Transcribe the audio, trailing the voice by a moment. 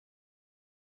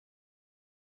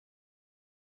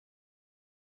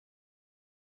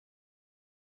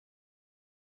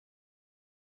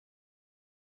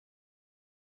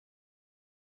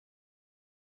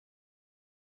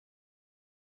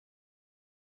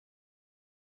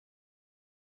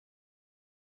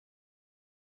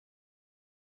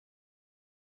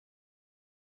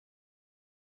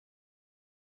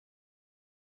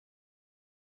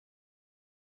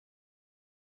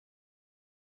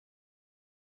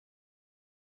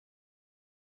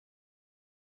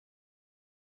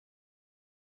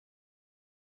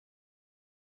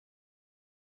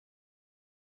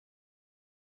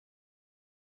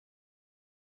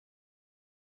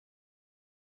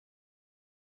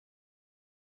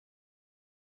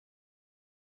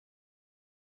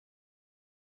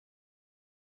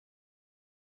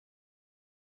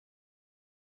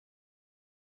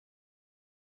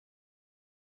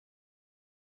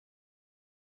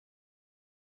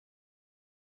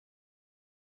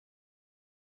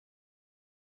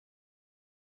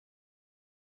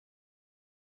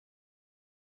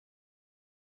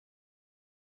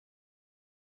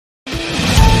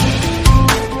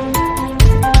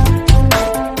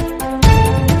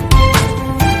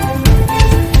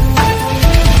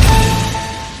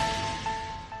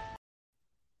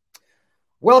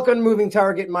Welcome to Moving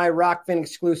Target, my Rockfin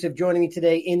exclusive. Joining me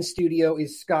today in studio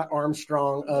is Scott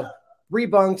Armstrong of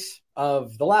Rebunks,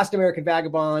 of The Last American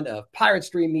Vagabond, of Pirate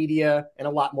Stream Media, and a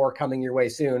lot more coming your way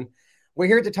soon. We're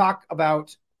here to talk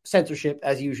about censorship,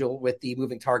 as usual, with the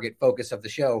Moving Target focus of the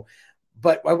show.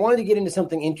 But I wanted to get into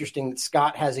something interesting that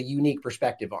Scott has a unique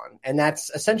perspective on, and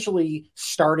that's essentially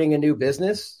starting a new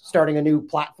business, starting a new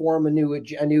platform, a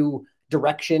new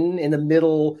direction in the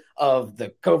middle of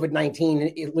the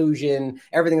COVID-19 illusion,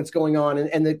 everything that's going on,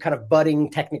 and the kind of budding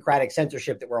technocratic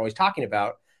censorship that we're always talking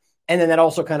about. And then that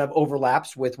also kind of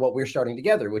overlaps with what we're starting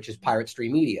together, which is Pirate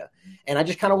Stream Media. And I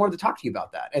just kind of wanted to talk to you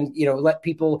about that and, let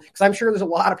people, because I'm sure there's a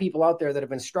lot of people out there that have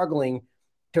been struggling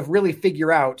to really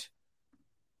figure out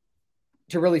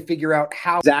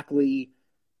how exactly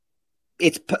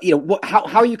it's,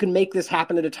 how you can make this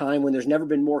happen at a time when there's never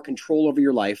been more control over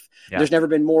your life. Yeah. There's never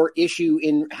been more issue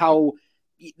in how,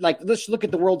 let's look at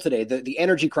the world today, the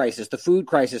energy crisis, the food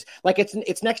crisis.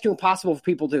 It's next to impossible for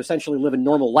people to essentially live a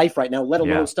normal life right now, let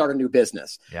alone start a new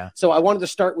business. Yeah. So I wanted to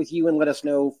start with you and let us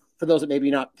know, for those that maybe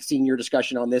not seeing your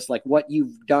discussion on this, like what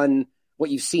you've done,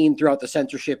 what you've seen throughout the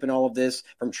censorship and all of this,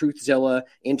 from Truthzilla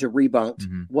into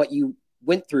Rebunked, what you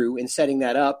went through in setting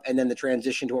that up, and then the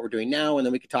transition to what we're doing now, and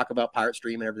then we could talk about Pirate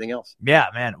Stream and everything else. Yeah,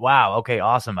 man. Wow. Okay,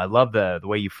 awesome. I love the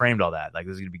way you framed all that. Like,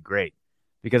 this is going to be great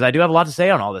because I do have a lot to say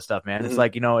on all this stuff, man. It's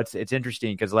like, it's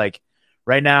interesting because like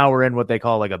right now we're in what they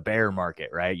call like a bear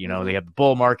market, right? They have the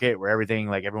bull market where everything,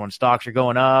 like everyone's stocks are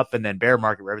going up, and then bear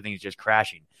market where everything is just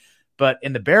crashing. But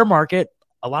in the bear market,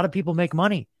 a lot of people make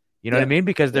money. You know what I mean?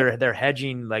 Because they're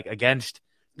hedging like against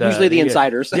usually the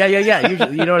insiders. Yeah.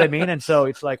 Usually, you know what I mean? And so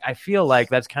it's like, I feel like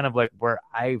that's kind of like where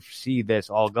I see this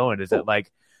all going, is that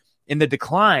like in the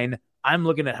decline, I'm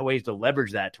looking at ways to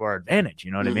leverage that to our advantage.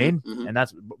 You know what I mean? And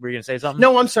that's, were you going to say something?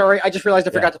 No, I'm sorry. I just realized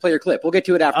I forgot to play your clip. We'll get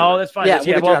to it after. Oh, that's fine.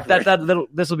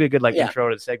 This will be a good intro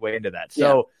to segue into that.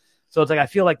 So it's like, I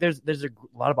feel like there's a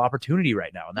lot of opportunity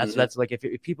right now. And that's like,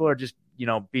 if people are just,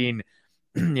 being,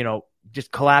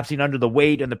 just collapsing under the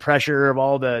weight and the pressure of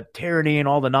all the tyranny and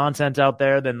all the nonsense out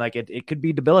there, then like it could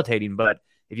be debilitating. But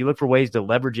if you look for ways to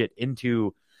leverage it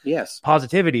into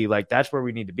positivity, like that's where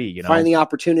we need to be, Find the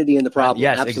opportunity in the problem.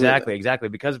 Yes, absolutely. Exactly.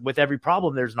 Because with every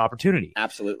problem, there's an opportunity.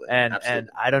 Absolutely.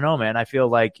 And I don't know, man, I feel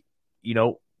like,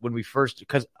 when we first,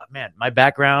 because man, my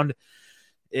background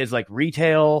is like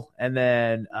retail. And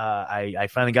then I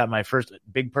finally got my first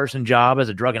big person job as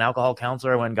a drug and alcohol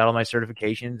counselor. I went and got all my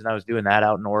certifications, and I was doing that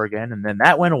out in Oregon. And then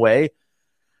that went away.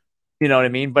 You know what I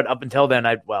mean? But up until then,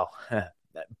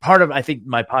 part of, I think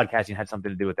my podcasting had something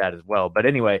to do with that as well. But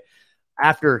anyway,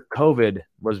 after COVID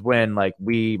was when like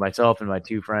myself and my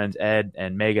two friends, Ed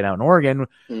and Megan out in Oregon,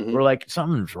 were like,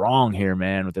 something's wrong here,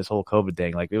 man, with this whole COVID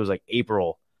thing. Like it was like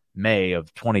May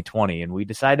of 2020. And we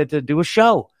decided to do a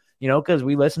show. Because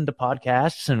we listened to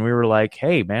podcasts and we were like,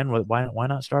 hey, man, why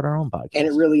not start our own podcast? And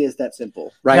it really is that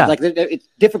simple, right? Yeah. Like it's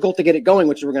difficult to get it going,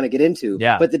 which we're going to get into.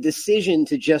 Yeah. But the decision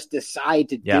to just decide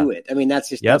to do it, I mean,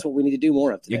 that's what we need to do more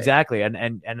of today. Exactly.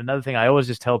 And another thing I always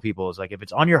just tell people is like, if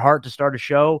it's on your heart to start a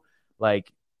show,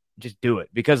 like just do it.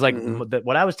 Because like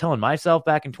what I was telling myself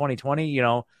back in 2020,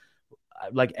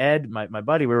 like Ed, my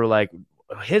buddy, we were like,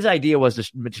 his idea was to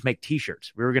just make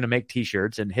t-shirts. We were going to make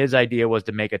t-shirts, and his idea was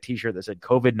to make a t-shirt that said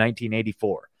COVID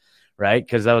 1984, right?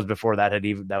 Because that was before that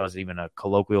was even a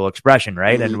colloquial expression,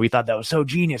 right? And we thought that was so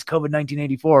genius, COVID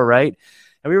 1984, right?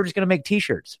 And we were just going to make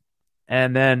t-shirts.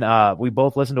 And then we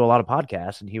both listened to a lot of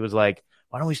podcasts, and he was like,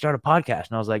 why don't we start a podcast?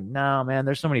 And I was like, no, man,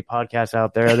 there's so many podcasts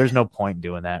out there. There's no point in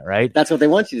doing that, right? That's what they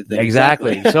want you to think.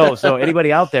 Exactly. So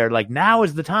anybody out there, like, now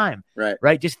is the time,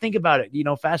 right? Just think about it.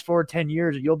 Fast forward 10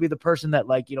 years, you'll be the person that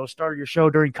like, started your show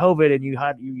during COVID, and you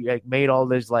like, made all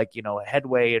this like,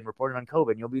 headway and reported on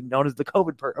COVID, and you'll be known as the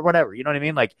COVID or whatever. You know what I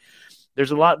mean? Like,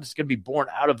 there's a lot that's going to be born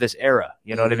out of this era.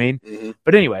 You know what I mean?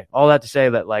 But anyway, all that to say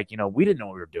that like, we didn't know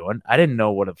what we were doing. I didn't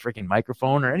know what a freaking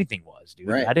microphone or anything was, dude.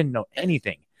 Right. I didn't know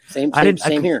anything. Same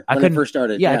here. When it first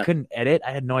started. Yeah, I couldn't edit.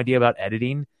 I had no idea about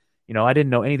editing. I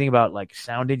didn't know anything about like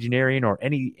sound engineering or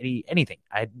anything.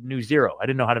 I knew zero. I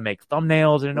didn't know how to make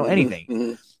thumbnails. I didn't know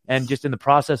anything. And just in the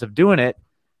process of doing it,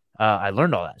 I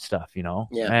learned all that stuff, Yeah.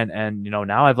 And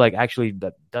now I've like actually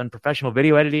done professional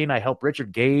video editing. I help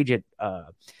Richard Gage at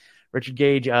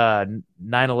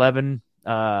 9/11.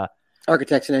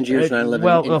 Architects and Engineers 9/11.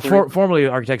 Well, formerly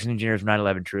Architects and Engineers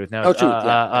 9/11 Truth. Now,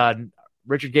 Truth.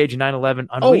 Richard Gage in 9/11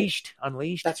 Unleashed.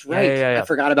 That's right. Yeah. I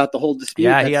forgot about the whole dispute.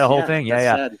 Yeah, he had a whole thing.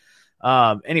 Yeah.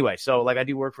 Anyway, so like I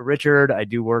do work for Richard. I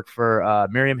do work for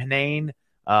Miriam Hanane.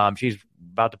 She's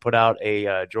about to put out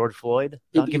a George Floyd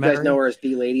documentary. You guys know her as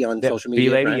B-Lady on social media,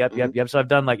 B-Lady, right? yep. So I've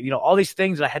done like, all these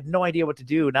things that I had no idea what to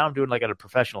do. Now I'm doing like at a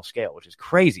professional scale, which is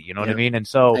crazy. You know what I mean? And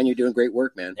so, and you're doing great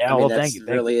work, man. Yeah, I mean, thank you.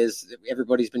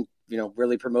 Everybody's been,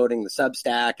 really promoting the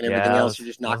Substack and everything else. You're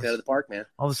just knocking it out of the park, man.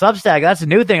 Well, the Substack, that's a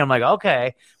new thing. I'm like,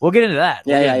 okay, we'll get into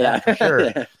that. For sure.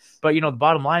 Yeah. But, the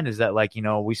bottom line is that, like,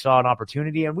 we saw an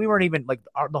opportunity and we weren't even like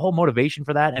the whole motivation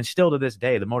for that. And still to this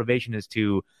day, the motivation is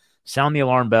to sound the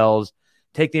alarm bells,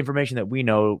 take the information that we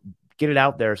know, get it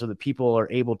out there so that people are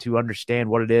able to understand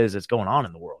what it is that's going on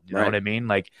in the world. You know what I mean?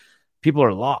 Like, people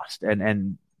are lost.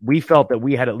 And we felt that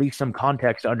we had at least some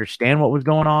context to understand what was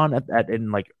going on in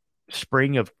like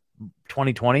spring of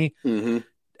 2020. Mm-hmm.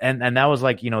 And that was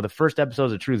like, the first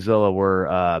episodes of Truthzilla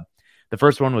were, the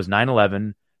first one was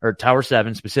 9/11. Or Tower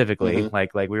 7 specifically. Mm-hmm.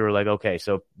 Like we were like, okay,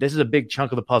 so this is a big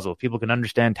chunk of the puzzle. If people can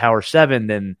understand Tower 7,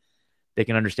 then they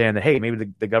can understand that, hey,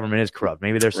 maybe the government is corrupt.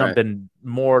 Maybe there's something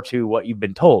more to what you've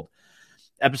been told.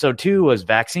 Episode 2 was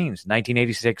vaccines,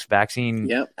 1986 Vaccine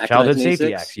Childhood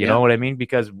Safety Act. You know what I mean?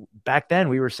 Because back then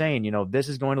we were saying, this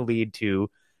is going to lead to,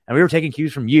 and we were taking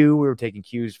cues from you. We were taking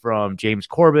cues from James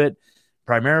Corbett,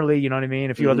 primarily, you know what I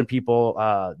mean? A few other people,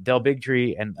 Del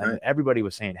Bigtree, and everybody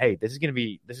was saying, hey, this is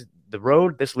the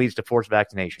road. This leads to forced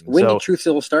vaccination. When did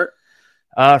Truthzilla start?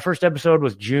 First episode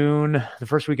was the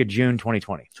first week of June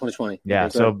 2020. 2020. Yeah.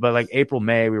 Okay, but like April,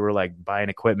 May, we were like buying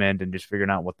equipment and just figuring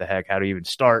out what the heck, how to even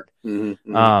start.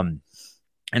 Mm-hmm.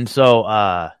 And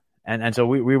so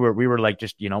we were like,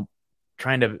 just, we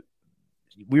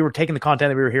were taking the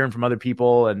content that we were hearing from other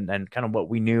people and kind of what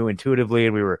we knew intuitively,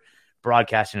 and we were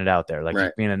broadcasting it out there, like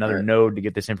just being another node to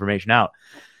get this information out.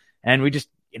 And we just,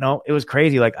 it was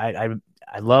crazy. Like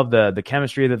I love the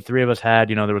chemistry that the three of us had.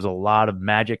 There was a lot of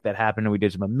magic that happened, and we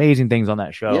did some amazing things on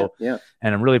that show. Yeah.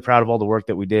 And I'm really proud of all the work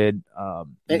that we did.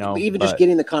 Just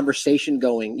getting the conversation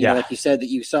going, like you said, that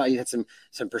you had some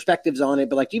perspectives on it,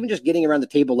 but like even just getting around the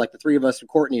table, like the three of us and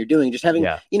Courtney are doing, just having,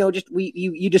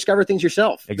 you discover things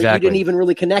yourself. Exactly. That you didn't even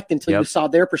really connect until you saw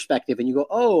their perspective, and you go,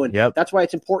 oh, and that's why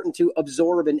it's important to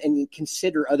absorb and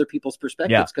consider other people's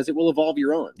perspectives, because it will evolve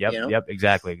your own. Yep.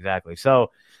 Exactly.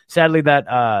 So sadly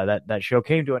that show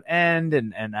came to an end,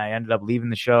 and I ended up leaving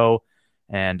the show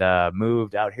and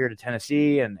moved out here to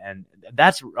Tennessee, and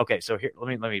that's okay. So here,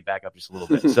 let me back up just a little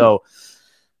bit. So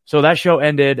that show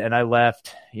ended, and I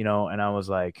left, and I was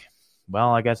like, well,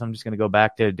 I guess I'm just gonna go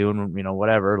back to doing,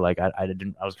 whatever. Like I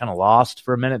was kind of lost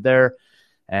for a minute there,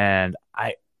 and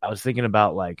I was thinking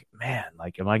about like, man,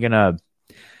 like, am I gonna?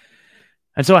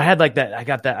 And so I had like that. I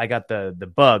got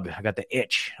the bug. I got the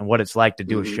itch, and what it's like to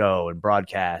do a show and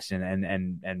broadcast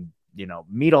and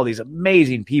meet all these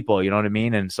amazing people. You know what I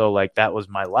mean? And so like that was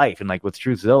my life. And like with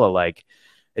Truthzilla, like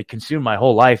it consumed my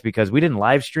whole life because we didn't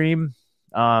live stream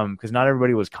because not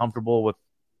everybody was comfortable with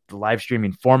the live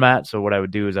streaming format. So what I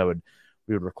would do is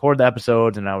we would record the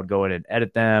episodes, and I would go in and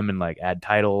edit them and like add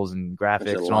titles and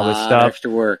graphics and all this stuff.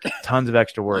 Extra work. Tons of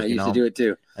extra work. I used to do it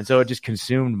too. And so it just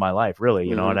consumed my life,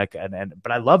 really,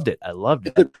 but I loved it.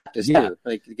 Good practice too.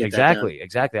 Like, exactly.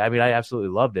 I mean, I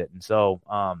absolutely loved it. And so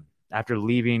after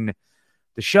leaving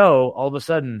the show, all of a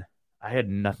sudden I had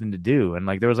nothing to do. And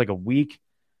like, there was like a week,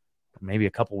 maybe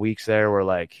a couple weeks there where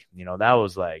like,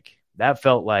 that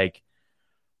felt like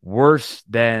worse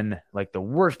than like the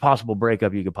worst possible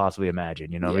breakup you could possibly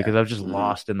imagine, because I was just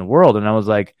lost in the world. And I was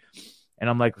like,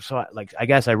 so like, I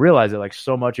guess I realized that like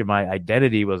so much of my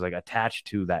identity was like attached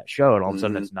to that show. And all of a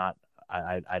sudden it's not,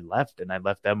 I left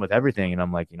them with everything. And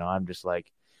I'm like, I'm just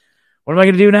like, what am I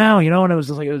going to do now? And it was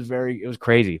just like, it was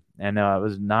crazy. And it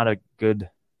was not a good,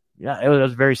 it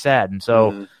was very sad. And so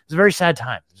it was a very sad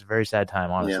time. It was a very sad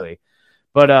time, honestly.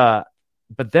 Yeah.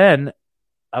 But then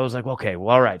I was like, okay,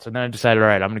 well, all right. So then I decided, all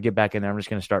right, I'm going to get back in there. I'm just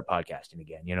going to start podcasting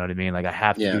again. You know what I mean? Like I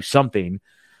have to do something,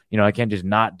 I can't just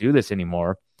not do this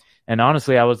anymore. And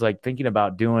honestly, I was like thinking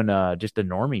about doing just a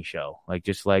normie show. Like,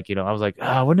 just like, I was like,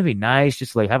 wouldn't it be nice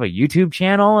just like have a YouTube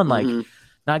channel and like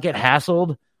not get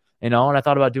hassled, and I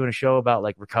thought about doing a show about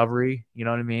like recovery, you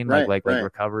know what I mean? Like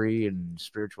recovery and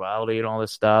spirituality and all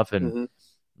this stuff. And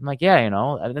I'm like,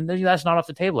 and then that's not off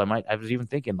the table. I was even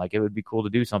thinking like it would be cool to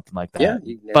do something like that. Yeah,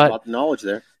 you have a lot of knowledge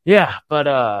there. Yeah, but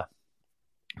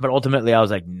ultimately I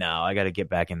was like, no, I got to get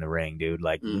back in the ring, dude.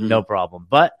 Like, no problem.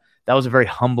 But that was a very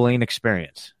humbling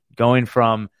experience going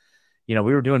from, we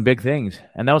were doing big things,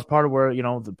 and that was part of where,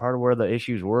 the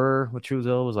issues were with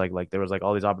Truthzilla was like there was like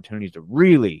all these opportunities to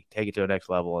really take it to the next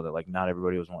level, and that like not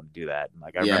everybody was wanting to do that. And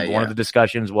like I remember one of the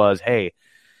discussions was, hey,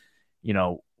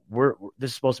 this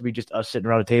is supposed to be just us sitting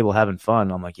around a table having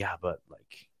fun. I'm like, yeah, but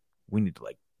like we need to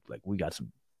like we got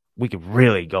some we could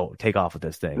really go take off with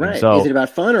this thing. Right. And so, is it about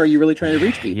fun, or are you really trying to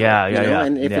reach people? Yeah.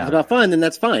 And if it's about fun, then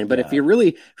that's fine. But if you're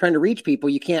really trying to reach people,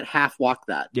 you can't half walk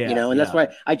that. And that's why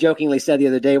I jokingly said the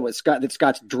other day that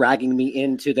Scott's dragging me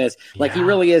into this. Like he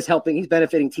really is helping. He's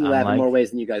benefiting T-Lab in more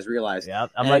ways than you guys realize. Yeah.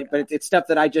 But it's stuff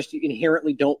that I just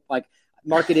inherently don't like.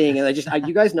 Marketing, and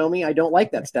you guys know me, I don't like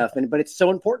that stuff, but it's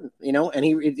so important, and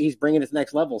he's bringing it to the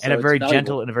next level. So in a very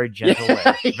gentle way, very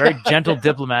gentle,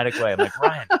 diplomatic way. I'm like,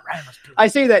 Ryan, let's do this. I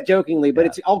say that jokingly, but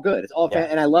it's all good. It's all fan,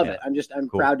 and I love it. I'm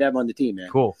cool. Proud to have him on the team, man.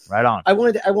 Cool, right on. I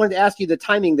wanted to ask you the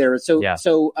timing there.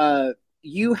 So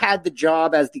you had the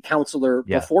job as the counselor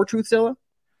before Truthzilla?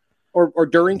 Or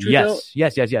during Truthzilla?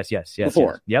 Yes.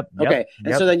 Before. Yep. Okay.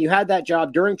 And so then you had that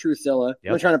job during Truthzilla.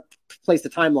 I'm trying to place the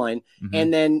timeline.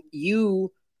 And then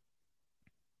you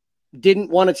didn't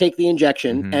want to take the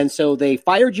injection. And so they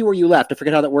fired you or you left. I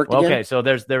forget how that worked again. Okay. So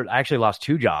there actually lost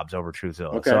 2 jobs over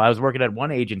Truthzilla. Okay. So I was working at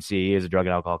one agency as a drug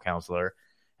and alcohol counselor,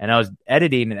 and I was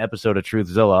editing an episode of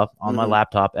Truthzilla on my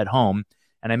laptop at home.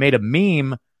 And I made a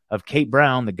meme of Kate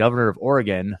Brown, the governor of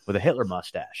Oregon, with a Hitler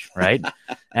mustache, right?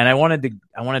 And I wanted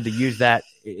to use that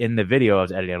in the video I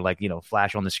was editing, like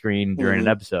flash on the screen during an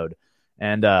episode,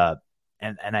 and I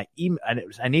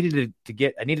needed to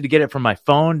get it from my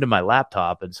phone to my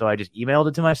laptop, and so I just emailed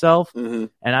it to myself, and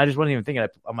I just wasn't even thinking.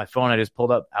 On my phone, I just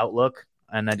pulled up Outlook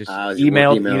and I just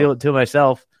emailed it to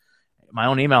myself, my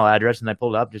own email address, and I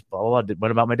pulled it up, just blah,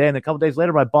 went about my day, and a couple days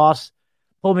later, my boss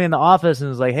pulled me in the office and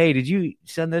was like, "Hey, did you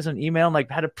send this an email?"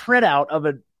 And had a printout of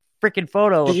a freaking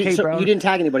photo of Kate Brown. You didn't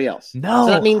tag anybody else? No.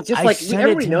 So that means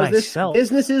everybody knows myself. This.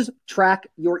 Businesses track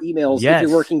your emails if you're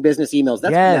working business emails.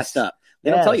 That's messed up. They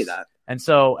don't tell you that. And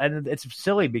it's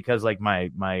silly because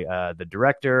the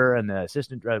director and the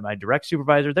assistant, my direct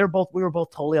supervisor, we were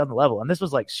both totally on the level. And this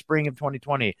was like spring of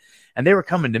 2020, and they were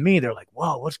coming to me. They're like,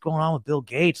 "Whoa, what's going on with Bill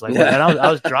Gates?" And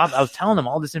I was telling them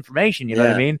all this information. You know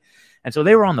what I mean? And so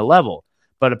they were on the level.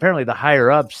 But apparently the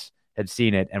higher-ups had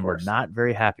seen it and were not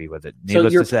very happy with it. So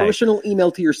your personal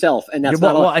email to yourself, and that's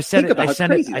not. Well, I sent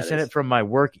it from my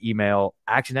work email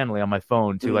accidentally on my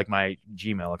phone to my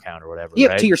Gmail account or whatever. Yeah,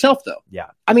 right? To yourself though. Yeah.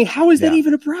 I mean, how is that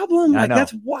even a problem? I know.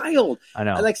 That's wild. I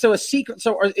know. So a secret.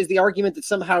 So is the argument that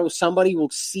somehow somebody will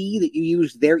see that you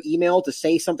used their email to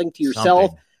say something to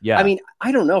yourself? Yeah. I mean,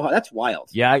 I don't know how. That's wild.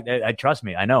 Yeah, I trust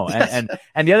me. I know. And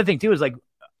the other thing too is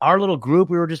our little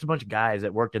group. We were just a bunch of guys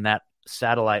that worked in that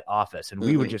satellite office, and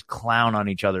we would just clown on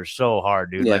each other so hard,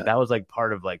 dude. That was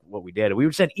part of what we did. We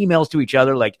would send emails to each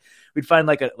other. We'd find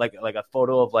a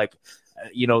photo of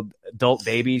adult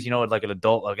babies, like an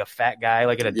adult, like a fat guy,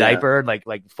 in a diaper, like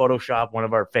Photoshop one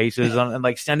of our faces on,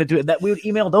 and send it to it. That we would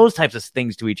email those types of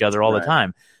things to each other all the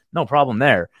time. No problem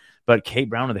there. But Kate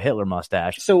Brown with a Hitler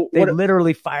mustache. So they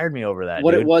literally fired me over that.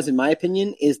 What it was, in my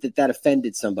opinion, is that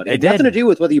offended somebody. It had nothing to do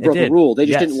with whether you broke a rule. They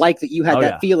just didn't like that you had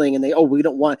that feeling, and we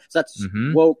don't want. So that's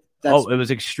woke. It was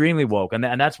extremely woke, and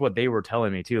that's what they were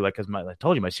telling me too. Because I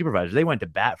told you, my supervisors, they went to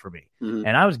bat for me, and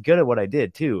I was good at what I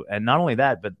did too. And not only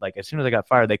that, but as soon as I got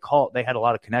fired, they had a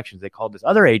lot of connections. They called this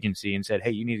other agency and said,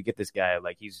 "Hey, you need to get this guy.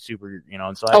 He's super,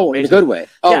 And so in a good way.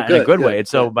 In a good way. And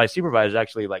so my supervisors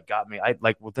actually got me. I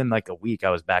within a week, I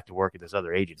was back to work at this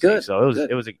other agency. Good. So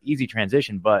it was an easy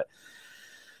transition, but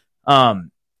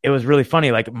it was really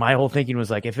funny. My whole thinking was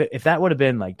if that would have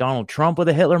been Donald Trump with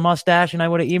a Hitler mustache and I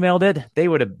would have emailed it, they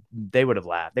would have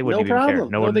laughed. They wouldn't even care.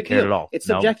 No one cared at all. It's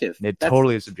subjective. It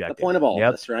totally is subjective. The point of all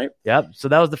this, right? Yep. So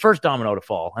that was the first domino to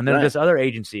fall. And then this other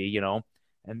agency,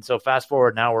 and so fast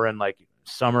forward, now we're in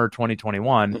summer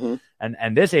 2021.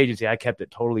 And this agency, I kept it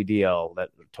totally DL, that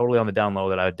totally on the down low,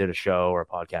 that I did a show or a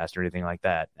podcast or anything like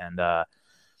that. And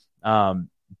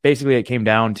basically it came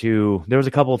down to, there was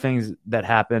a couple of things that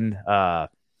happened.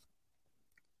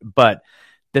 But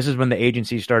this is when the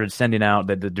agency started sending out,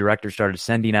 the director started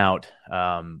sending out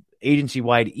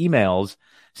agency-wide emails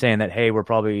saying that, hey, we're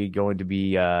probably going to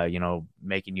be,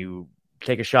 making you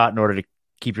take a shot in order to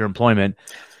keep your employment.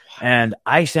 And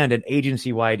I sent an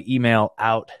agency-wide email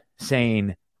out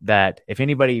saying that if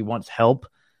anybody wants help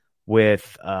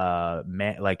with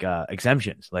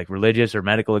exemptions, like religious or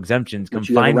medical exemptions, come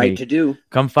find me.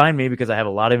 Come find me, because I have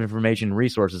a lot of information and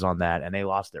resources on that. And they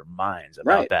lost their minds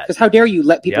about that. Because how dare you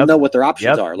let people know what their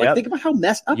options are? Think about how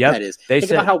messed up that is. Think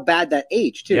about how bad that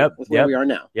aged too, with where we are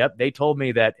now. They told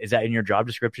me that, is that in your job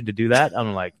description to do that?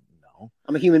 I'm like, no.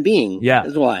 I'm a human being. Yeah.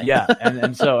 That's why. Yeah.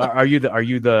 And so are you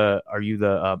the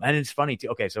and it's funny too.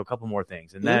 Okay. So a couple more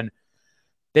things. And then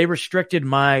they restricted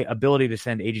my ability to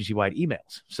send agency-wide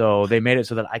emails. So they made it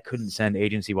so that I couldn't send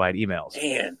agency-wide emails.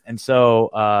 Man. And so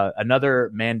another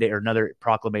mandate or another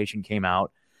proclamation came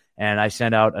out, And I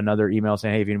sent out another email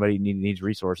saying, hey, if anybody needs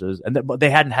resources. And but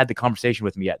they hadn't had the conversation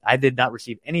with me yet. I did not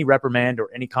receive any reprimand or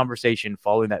any conversation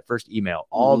following that first email.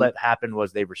 All that happened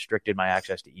was they restricted my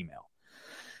access to email.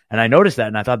 And I noticed that,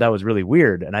 and I thought that was really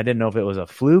weird. And I didn't know if it was a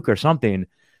fluke or something.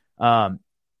 And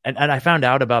I found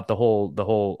out about the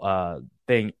whole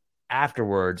thing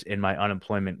afterwards in my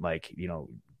unemployment,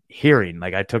 hearing.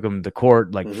 Like I took them to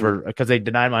court, because they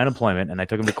denied my unemployment, and I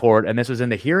took them to court. And this was in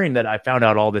the hearing that I found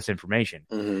out all this information.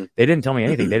 They didn't tell me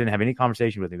anything. They didn't have any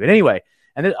conversation with me. But anyway,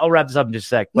 and then I'll wrap this up in just a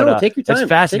sec. But take your time. It's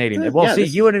fascinating. Well, yeah,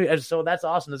 you and so that's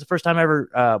awesome. That's the first time I ever.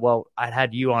 I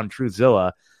had you on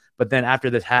Truthzilla. But then after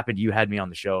this happened, you had me on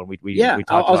the show, and we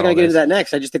talked. I was going to get into that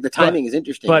next. I just think the timing is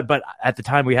interesting. But at the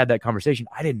time we had that conversation,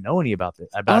 I didn't know any about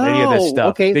any of this stuff.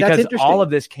 Okay, because that's interesting. all of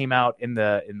this came out in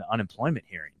the unemployment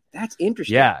hearing. That's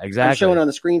interesting. Yeah, exactly. I'm showing on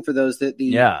the screen for those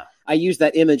I used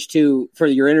that image too for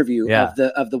your interview of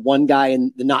the one guy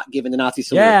and the not giving the Nazi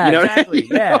salute. Yeah, you know exactly.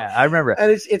 Yeah, I remember.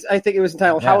 And it's I think it was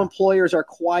entitled "How Employers Are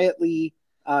Quietly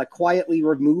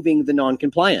removing the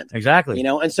non-compliant." Exactly.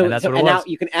 And so now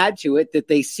you can add to it that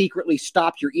they secretly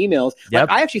stop your emails. Yep.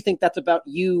 I actually think that's about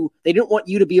you. They didn't want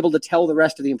you to be able to tell the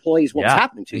rest of the employees what's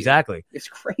happening to you. Exactly. It's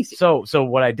crazy. So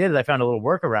what I did is I found a little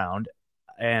workaround,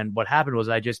 and what happened was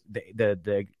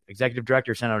the executive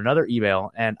director sent out another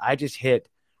email, and I just hit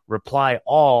reply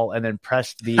all and then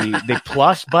pressed the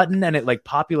plus button, and it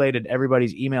populated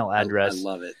everybody's email address. I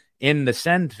love it. In the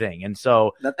send thing. And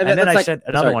so, and then I sent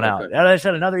another one out. And I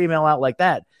sent another email out like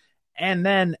that. And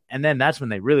then that's when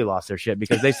they really lost their shit,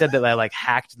 because they said that I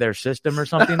hacked their system or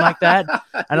something like that.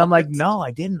 And I'm like, no,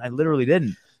 I didn't. I literally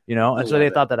didn't, And so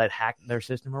they thought that I'd hacked their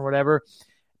system or whatever.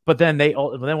 But then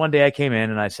one day I came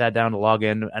in and I sat down to log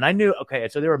in, and I knew, okay,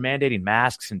 so they were mandating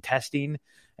masks and testing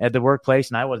at the workplace,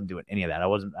 and I wasn't doing any of that. I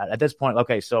wasn't at this point.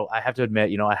 Okay. So I have to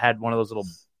admit, I had one of those little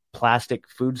plastic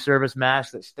food service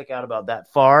masks that stick out about that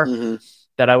far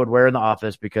that I would wear in the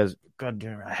office because I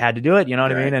had to do it. You know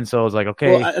what I mean? And so I was like,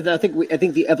 okay. Well, I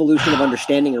think the evolution of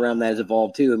understanding around that has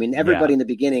evolved too. I mean, everybody in the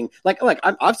beginning,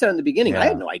 I've said in the beginning, I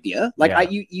had no idea.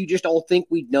 You just all think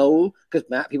we know because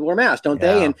people wear masks, don't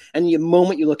they? And the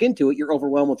moment you look into it, you're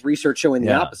overwhelmed with research showing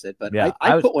the opposite. But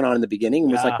I put one on in the beginning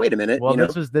and was like, wait a minute. Well,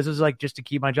 this is just to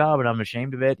keep my job, and I'm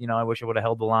ashamed of it. I wish I would have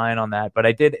held the line on that, but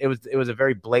I did. It was a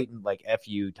very blatant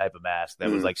FU type of mask that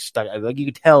was stuck. You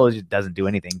could tell it just doesn't do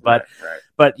anything.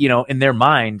 But in their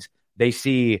minds, they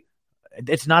see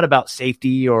it's not about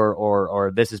safety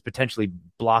or this is potentially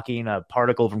blocking a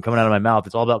particle from coming out of my mouth.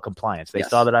 It's all about compliance. They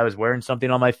saw that I was wearing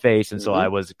something on my face, and so I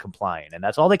was complying, and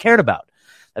that's all they cared about.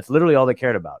 That's literally all they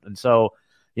cared about. And so,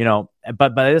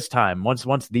 but by this time,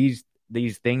 once these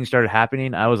things started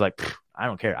happening, I was like, I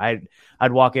don't care.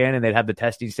 I'd walk in and they'd have the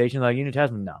testing station. Like, you need to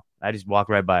test me? No. I just walk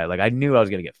right by it. I knew I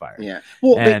was going to get fired. Yeah.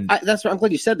 Well, that's what I'm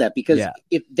glad you said that, because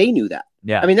if they knew that.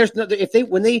 Yeah. I mean,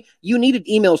 you needed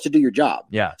emails to do your job.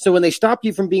 Yeah. So when they stopped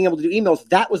you from being able to do emails,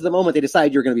 that was the moment they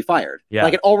decided you're going to be fired. Yeah.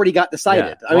 It already got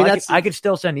decided. Yeah. I could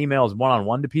still send emails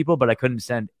one-on-one to people, but I couldn't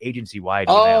send agency-wide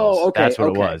emails. Oh, okay. That's what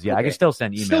it was. Yeah. Okay. I could still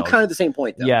send emails. Still kind of the same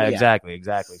point though. Yeah, exactly.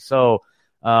 So,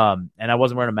 and I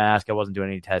wasn't wearing a mask. I wasn't doing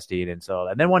any testing. And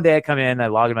then one day I come in, I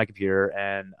log in my computer,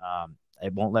 and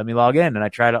it won't let me log in. And I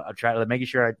try to making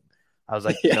sure I was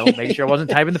like, making sure I wasn't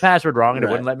typing the password wrong, and it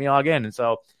wouldn't let me log in. And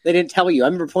so they didn't tell you. I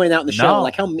remember pointing out in the show,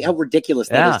 how ridiculous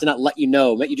that is to not let you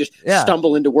know. Let you just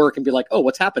stumble into work and be like, oh,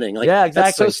 what's happening? Exactly.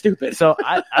 That's so stupid. So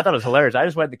I thought it was hilarious. I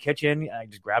just went to the kitchen. I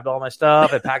just grabbed all my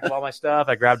stuff. I packed up all my stuff.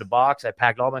 I grabbed a box. I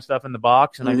packed all my stuff in the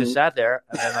box, and I just sat there.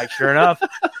 And then, sure enough,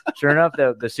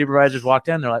 the supervisors walked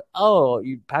in. They're like, oh,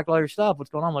 you packed all your stuff. What's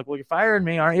going on? I'm like, well, you're firing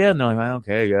me, aren't you? And they're like,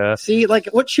 okay, yeah. See,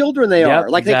 what children they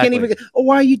are. They can't even,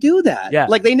 why you do that? Yeah.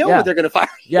 They know that they're going to fire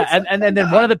you. Yeah. And then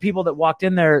one of the people that walked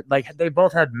in there, they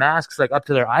both had masks up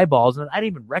to their eyeballs, and I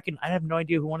didn't even I have no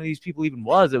idea who one of these people even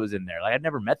was that was in there. I'd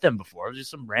never met them before. It was just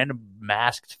some random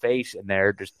masked face in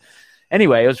there.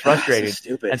 Anyway, it was frustrating.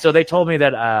 Stupid. And so they told me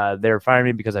that they were firing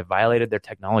me because I violated their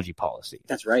technology policy.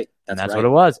 That's right. That's what it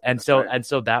was. And so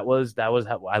that was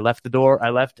how I left the door. I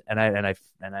left and I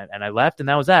left, and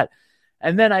that was that.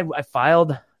 And then I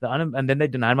filed and then they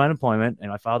denied my unemployment,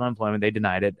 and I filed unemployment. They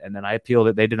denied it, and then I appealed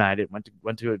it. They denied it.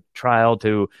 Went to a trial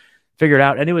to figure it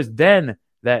out, and it was then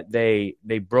that they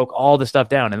broke all the stuff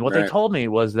down. And what they told me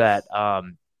was that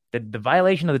the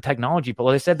violation of the technology.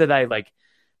 Well, they said that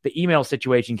the email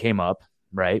situation came up,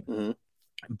 right? Mm-hmm.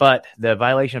 But the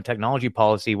violation of technology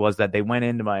policy was that they went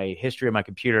into my history of my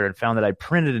computer and found that I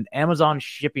printed an Amazon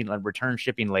return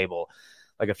shipping label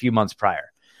a few months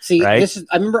prior. See, right?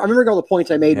 I remember all the points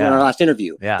I made in our last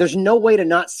interview. Yeah. There's no way to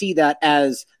not see that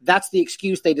as that's the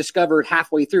excuse they discovered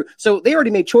halfway through. So they already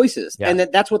made choices, and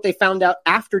that's what they found out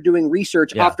after doing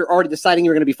research, after already deciding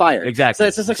you're going to be fired. Exactly. So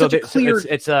it's just like such a clear.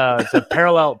 It's a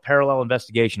parallel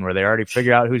investigation where they already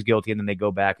figure out who's guilty, and then they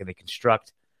go back and they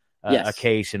construct a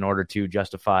case in order to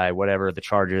justify whatever the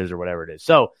charge is or whatever it is.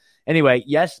 So anyway,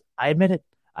 yes, I admit it.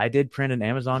 I did print an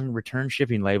Amazon return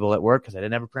shipping label at work because I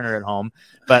didn't have a printer at home.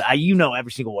 But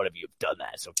every single one of you have done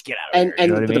that. So get out of here.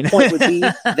 And the point would be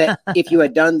that if you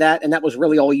had done that and that was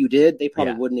really all you did, they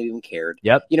probably wouldn't have even cared.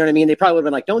 Yep. You know what I mean? They probably would have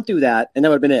been like, don't do that. And that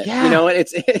would have been it. Yeah. You know,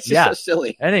 it's just so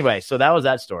silly. Anyway, so that was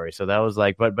that story. So that was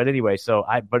like, but anyway, so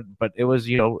but it was,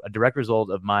 a direct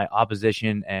result of my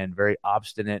opposition and very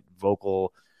obstinate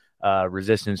vocal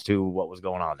resistance to what was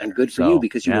going on there. And good for you,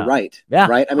 because you were right. Yeah.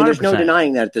 Right. I mean, 100%. There's no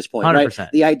denying that at this point, 100%.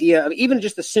 Right? The idea of even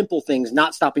just the simple things,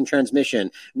 not stopping transmission,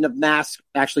 the mask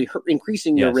actually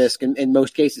increasing your risk in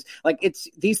most cases. Like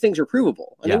these things are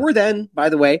provable. And they were then, by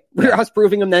the way, we were us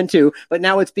proving them then too, but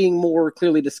now it's being more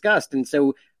clearly discussed. And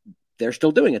so they're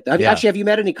still doing it. Actually, have you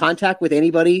had any contact with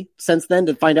anybody since then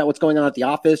to find out what's going on at the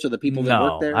office or the people that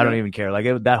work there? I don't even care. Like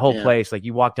that whole place, like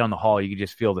you walk down the hall, you could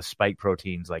just feel the spike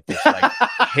proteins like just like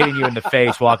hitting you in the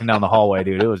face walking down the hallway,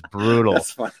 dude. It was brutal.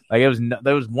 That's funny. Like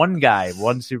there was one guy, I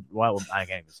can't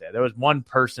even say it. There was one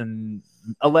person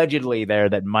allegedly there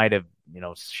that might have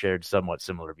shared somewhat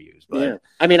similar views. But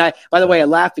I mean, by the way, I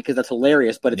laugh because that's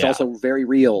hilarious, but it's also very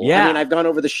real. Yeah. I mean, I've gone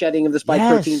over the shedding of the spike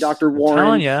protein, Dr.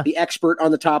 Warren, the expert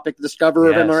on the topip, the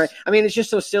discoverer of mRNA. I mean, it's just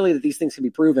so silly that these things can be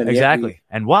proven. Exactly.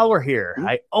 And while we're here,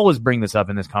 I always bring this up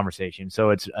in this conversation.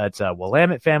 So it's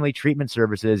Willamette Family Treatment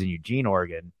Services in Eugene,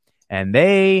 Oregon, and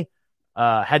they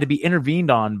had to be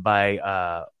intervened on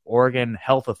by Oregon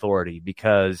Health Authority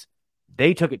because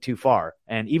they took it too far.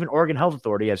 And even Oregon Health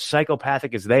Authority, as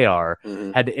psychopathic as they are,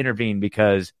 had to intervene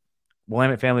because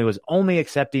Willamette Family was only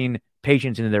accepting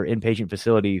patients into their inpatient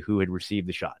facility who had received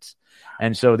the shots.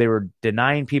 And so they were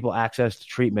denying people access to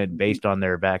treatment based on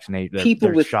their vaccination,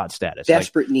 their with shot status.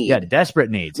 Desperate need. Yeah, desperate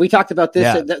needs. We talked about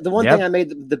this. Yeah. The one thing I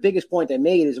made, the biggest point I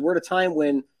made is we're at a time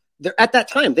when at that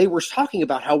time, they were talking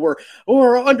about how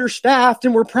we're understaffed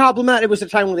and we're problematic. It was a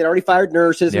time when they'd already fired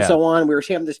nurses and so on. We were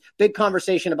having this big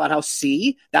conversation about how,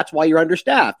 that's why you're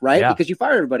understaffed, right? Because you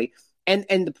fired everybody. And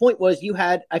the point was you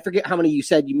had, I forget how many you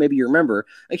said, maybe you remember,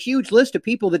 a huge list of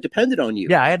people that depended on you.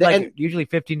 Yeah, I had usually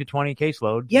 15 to 20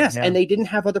 caseload. Yes, and they didn't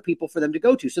have other people for them to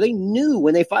go to. So they knew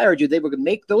when they fired you, they were going to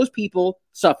make those people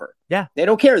suffer. Yeah. They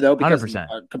don't care, though, because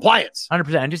 100%. Compliance.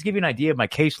 100%. And just give you an idea of my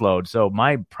caseload. So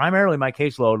primarily my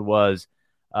caseload was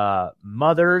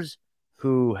mothers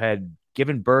who had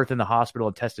given birth in the hospital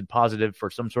and tested positive for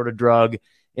some sort of drug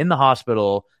in the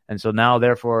hospital. And so now,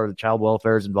 therefore, the child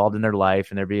welfare is involved in their life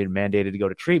and they're being mandated to go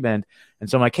to treatment. And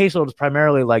so my caseload is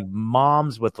primarily like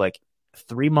moms with like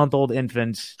 3-month-old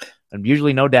infants and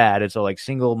usually no dad. And so like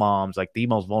single moms, like the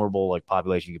most vulnerable like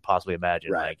population you could possibly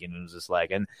imagine. Right. Like, and it was just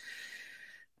like, and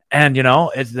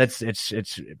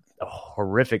it's a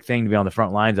horrific thing to be on the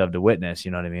front lines of, to witness,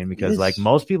 you know what I mean? Because like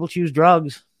most people choose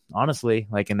drugs. Honestly,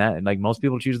 like most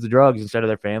people choose the drugs instead of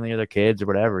their family or their kids or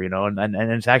whatever, and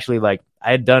it's actually like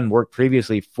I had done work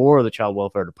previously for the child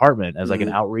welfare department as like an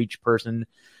outreach person.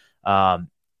 And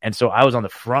so I was on the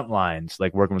front lines,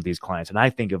 like working with these clients, and I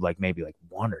think of like maybe like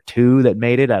 1 or 2 that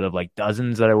made it out of like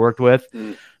dozens that I worked with.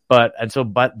 But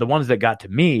the ones that got to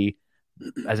me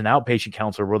as an outpatient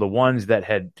counselor were the ones that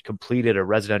had completed a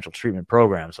residential treatment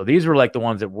program. So these were like the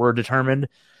ones that were determined.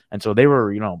 And so they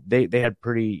were, they had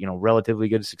pretty, relatively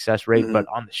good success rate, but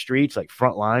on the streets, like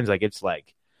front lines, like it's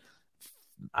like,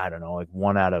 I don't know, like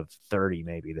 1 out of 30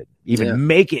 maybe that even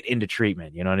make it into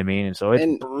treatment. You know what I mean? And so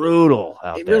it's brutal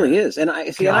out there. It really is. And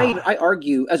I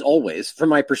argue, as always, from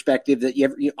my perspective,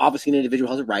 that obviously an individual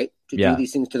has a right to do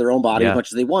these things to their own body as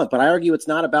much as they want. But I argue it's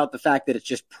not about the fact that it's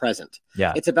just present.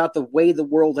 Yeah. It's about the way the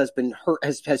world has been hurt,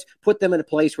 has put them in a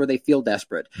place where they feel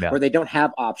desperate, where they don't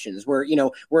have options, where,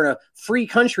 we're in a free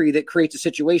country that creates a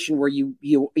situation where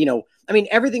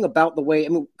everything about the way,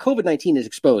 COVID-19 has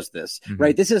exposed this,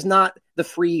 right? This is not the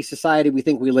free society we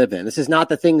think we live in. This is not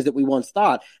the things that we once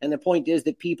thought. And the point is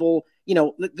that people,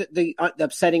 the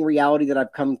upsetting reality that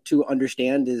I've come to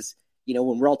understand is,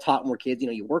 when we're all taught when we're kids,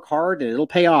 you work hard and it'll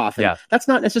pay off. And that's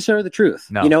not necessarily the truth.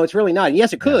 No. It's really not.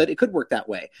 Yes, it could. It could work that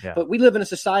way. Yeah. But we live in a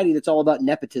society that's all about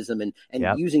nepotism and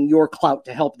using your clout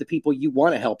to help the people you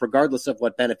want to help, regardless of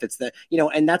what benefits that,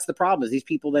 and that's the problem is these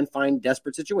people then find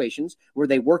desperate situations where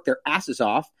they work their asses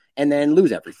off and then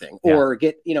lose everything or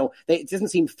get, it doesn't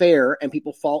seem fair and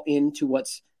people fall into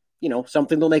what's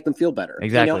something that'll make them feel better.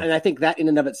 Exactly. And I think that in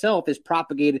and of itself is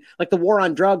propagated. Like the war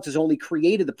on drugs has only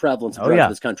created the prevalence of drugs in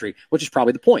this country, which is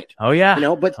probably the point. Oh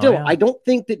yeah. But still, I don't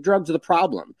think that drugs are the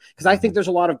problem, because I think there's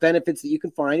a lot of benefits that you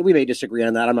can find. We may disagree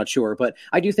on that. I'm not sure, but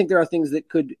I do think there are things that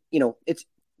could, it's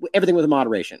everything with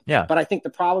moderation. Yeah. But I think the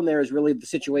problem there is really the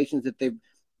situations that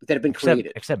have been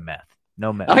created. Except meth.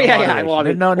 No meth. Oh, yeah. Well,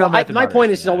 no meth. My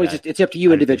point is always just, it's up to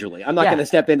you individually. I'm not going to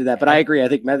step into that, but I agree. I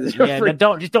think meth is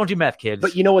don't do meth, kids.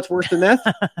 But you know what's worse than meth?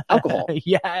 Alcohol.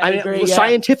 I agree,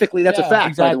 scientifically, that's a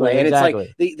fact, by the way. And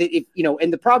exactly. it's like,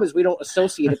 and the problem is we don't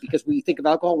associate it because we think of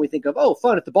alcohol and we think of,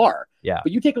 fun at the bar. Yeah.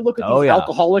 But you take a look at these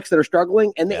alcoholics that are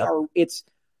struggling, and it's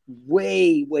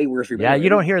way worse. Yeah, you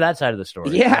don't hear that side of the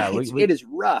story. Yeah, it is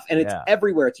rough, and it's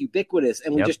everywhere. It's ubiquitous,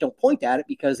 and we just don't point at it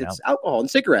because it's alcohol and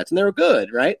cigarettes, and they're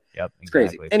good, right? Yep, it's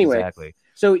crazy. Anyway,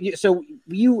 so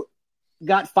you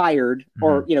got fired,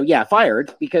 or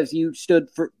fired because you stood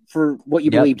for what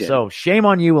you believed in. So shame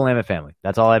on you, Willamette family.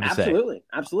 That's all I have to say.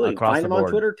 Absolutely. Find them on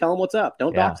Twitter. Tell them what's up.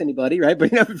 Don't dox anybody, right?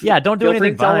 But don't do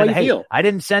anything violent. Hey, I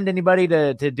didn't send anybody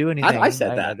to do anything. I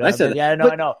said that. I said that. Yeah, no,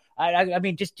 I know. I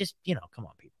mean, just come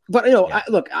on, people. But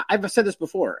I've said this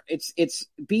before. It's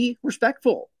be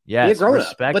respectful. Yeah, be a grown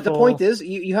up. But the point is,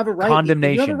 you have a right.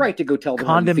 Condemnation. You have a right to go tell them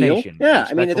condemnation. How you feel. Yeah,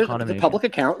 I mean, it's a public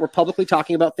account. We're publicly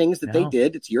talking about things that they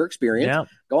did. It's your experience. Yeah.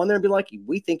 Go on there and be like,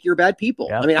 we think you're bad people.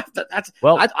 Yeah. I mean,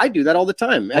 I do that all the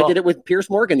time. I did it with Pierce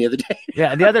Morgan the other day.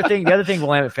 Yeah, and the other thing,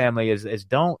 Willamette family is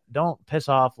don't piss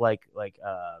off like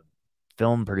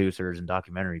film producers and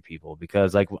documentary people,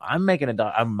 because I'm making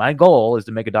my goal is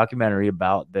to make a documentary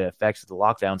about the effects that the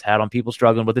lockdowns had on people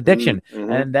struggling with addiction,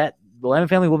 and that Willamette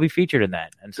family will be featured in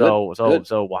that. And so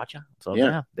watch out. So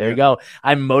there you go.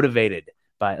 I'm motivated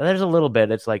by, there's a little bit,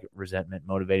 it's like resentment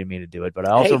motivating me to do it, but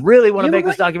I also really want to make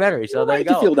this documentary. So there you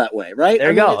go. To feel that way, right?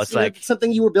 There you go. It's like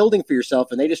something you were building for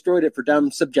yourself, and they destroyed it for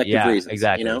dumb subjective reasons.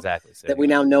 Exactly. So, that we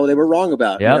now know they were wrong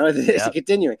about.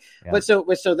 Continuing. Yep. But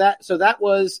so that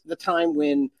was the time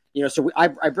when, so I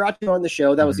brought you on the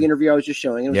show. That was the interview I was just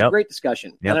showing. And it was a great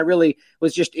discussion. And I really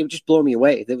was it just blew me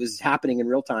away that it was happening in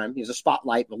real time. It was a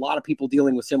spotlight of a lot of people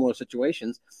dealing with similar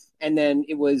situations. And then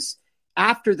it was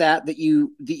after that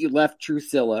you left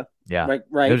Truthzilla. Yeah.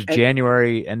 Right. It was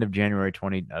end of January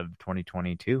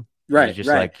 2022. Right. It was just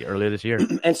like earlier this year.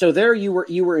 And so there you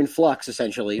were in flux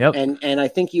essentially. Yep. And I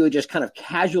think you had just kind of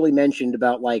casually mentioned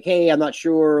about like, hey, I'm not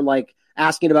sure, like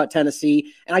asking about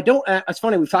Tennessee. And I don't, it's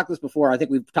funny. We've talked this before. I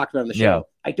think we've talked about it on the show. Yeah.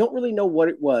 I don't really know what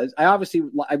it was. I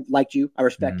liked you. I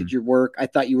respected your work. I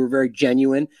thought you were very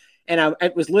genuine. And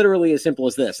it was literally as simple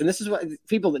as this. And this is what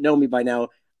people that know me by now,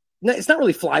 it's not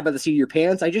really fly by the seat of your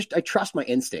pants. I trust my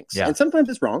instincts. Yeah. And sometimes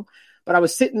it's wrong, but I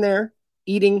was sitting there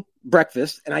eating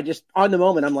breakfast, and I just, on the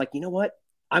moment, I'm like, you know what?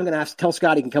 I'm going to tell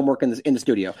Scott he can come work in the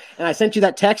studio. And I sent you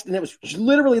that text, and it was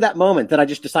literally that moment that I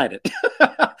just decided.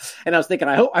 And I was thinking,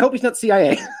 I hope he's not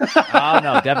CIA. Oh,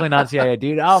 no, definitely not CIA,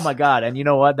 dude. Oh, my God. And you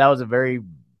know what? That was a very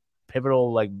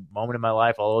pivotal moment in my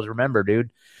life. I'll always remember,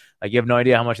 dude. Like, you have no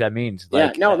idea how much that means.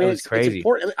 It's crazy. It's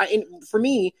important. For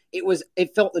me,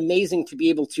 it felt amazing to be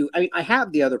able to, I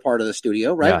have the other part of the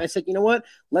studio, right? Yeah. I said, you know what?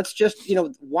 Let's just,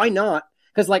 why not?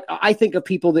 Because I think of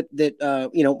people that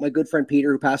my good friend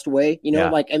Peter, who passed away,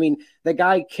 the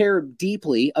guy cared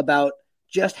deeply about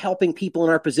just helping people in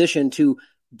our position to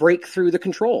break through the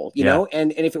control, you know,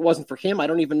 and if it wasn't for him, I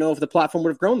don't even know if the platform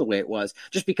would have grown the way it was,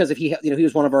 just because if he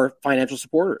was one of our financial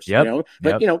supporters,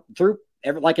 through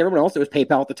like everyone else, there was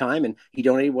PayPal at the time, and he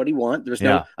donated what he wanted. There was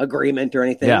no agreement or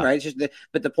anything, right? It's just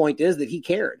but the point is that he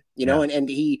cared, and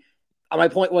he. My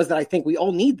point was that I think we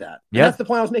all need that. And that's the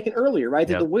point I was making earlier, right?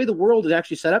 That the way the world is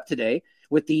actually set up today,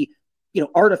 with the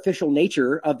artificial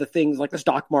nature of the things like the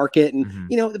stock market, and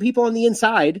the people on the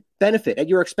inside benefit at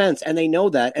your expense, and they know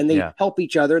that, and they help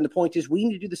each other. And the point is, we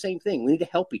need to do the same thing. We need to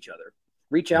help each other.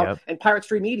 Reach out, and Pirate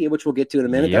Street Media, which we'll get to in a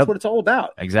minute. That's what it's all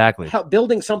about. Exactly.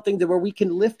 Building something where we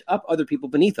can lift up other people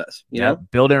beneath us. You know,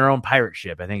 building our own pirate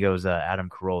ship. I think it was Adam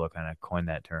Carolla kind of coined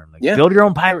that term. Build your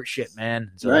own pirate ship,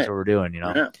 man. So that's what we're doing.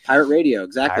 Pirate radio,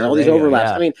 exactly. All these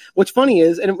overlaps. I mean, what's funny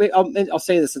is, and I'll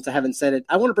say this since I haven't said it,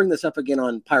 I want to bring this up again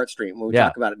on Pirate Stream when we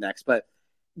talk about it next, but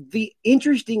the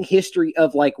interesting history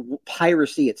of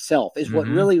piracy itself is what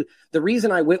really, the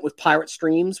reason I went with pirate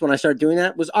streams when I started doing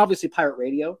that was obviously pirate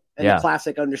radio and the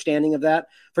classic understanding of that.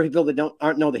 For people that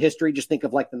aren't know the history, just think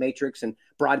of the Matrix and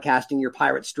broadcasting your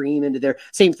pirate stream into their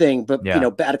same thing. But,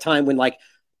 at a time when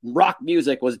rock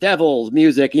music was devil's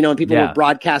music, and people were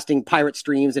broadcasting pirate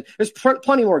streams, and there's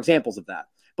plenty more examples of that.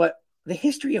 But the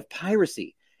history of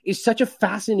piracy is such a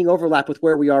fascinating overlap with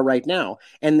where we are right now.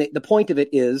 And the point of it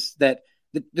is that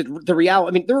the reality,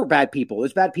 I mean, there are bad people.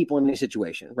 There's bad people in any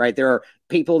situation, right? There are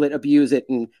people that abuse it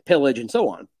and pillage and so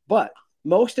on. But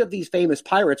most of these famous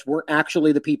pirates weren't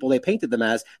actually the people they painted them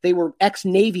as. They were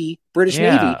ex-Navy, British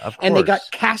Navy, and they got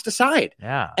cast aside.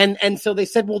 Yeah. And so they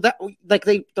said, well, that like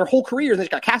their whole career, they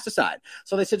just got cast aside.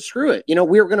 So they said, screw it. We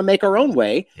were going to make our own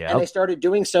way. Yep. And they started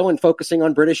doing so and focusing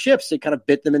on British ships. It kind of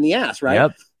bit them in the ass, right?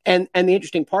 Yep. And the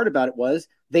interesting part about it was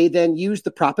they then used the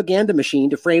propaganda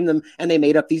machine to frame them, and they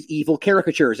made up these evil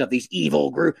caricatures of these evil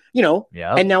group, Yep.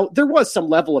 And now there was some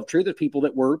level of truth of people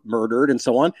that were murdered and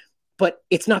so on. But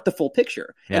it's not the full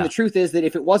picture. Yeah. And the truth is that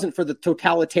if it wasn't for the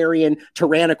totalitarian,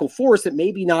 tyrannical force, it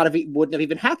maybe wouldn't have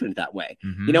even happened that way.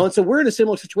 Mm-hmm. And so we're in a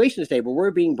similar situation today where we're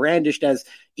being brandished as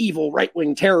evil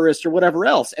right-wing terrorists or whatever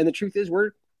else. And the truth is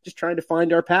we're just trying to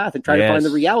find our path and trying to find the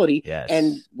reality. Yes.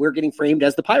 And we're getting framed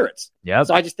as the pirates. Yep.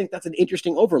 So I just think that's an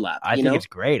interesting overlap. I think it's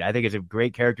great. I think it's a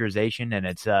great characterization. And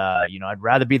it's, I'd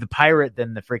rather be the pirate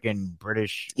than the freaking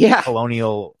British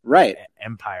colonial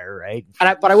empire, right?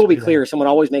 But I will be clear. Someone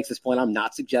always makes this point. I'm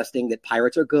not suggesting that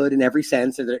pirates are good in every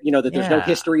sense, or that, that there's no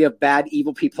history of bad,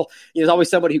 evil people. There's always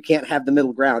somebody who can't have the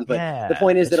middle ground. But the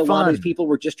point is that a lot of these people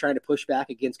were just trying to push back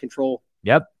against control.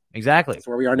 Yep. Exactly. That's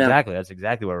where we are now. Exactly. That's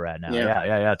exactly where we're at now.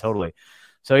 Yeah, totally.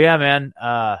 So yeah, man,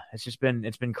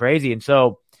 it's been crazy. And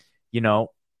so, again,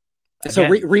 so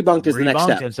rebunked is the next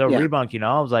step. And so rebunked,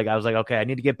 I was like, okay, I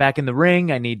need to get back in the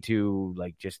ring. I need to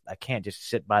I can't just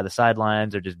sit by the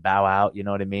sidelines or just bow out. You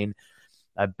know what I mean?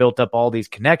 I've built up all these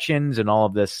connections and all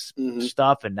of this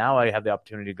stuff. And now I have the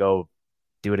opportunity to go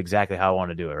do it exactly how I want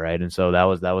to do it. Right. And so that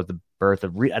was the birth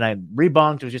of and I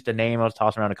rebunked. It was just a name. I was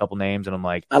tossing around a couple names and I'm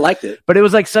like, I liked it, but it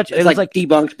was like it was like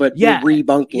debunked, but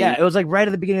rebunking. Yeah. It was like right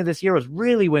at the beginning of this year was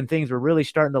really when things were really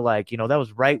starting to that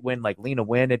was right when Lena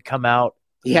Wynn had come out.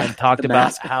 And talked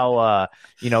about how,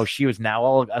 she was now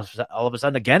all of a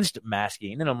sudden against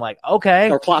masking. And I'm like,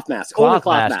 okay. Or cloth masks. Cloth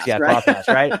masks, right? Cloth masks,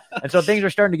 right? And so things are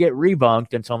starting to get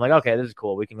rebunked. And so I'm like, okay, this is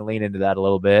cool. We can lean into that a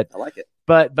little bit. I like it.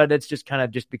 But it's just kind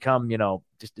of just become,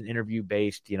 just an interview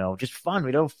based, just fun.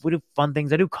 We do fun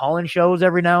things. I do call-in shows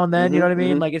every now and then. You know what I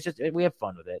mean? Like, it's just, we have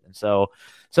fun with it. And so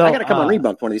I got to come on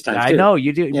Rebunked one of these times. I know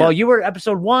you do. Yeah. Well, you were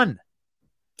episode 1.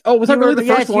 Oh, was that really the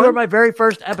first one? You were my very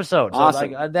first episode.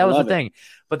 Awesome. So that was the thing.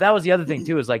 But that was the other thing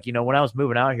too, is when I was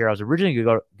moving out here, I was originally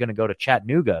going to go to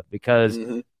Chattanooga because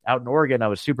out in Oregon, I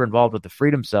was super involved with the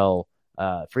Freedom Cell,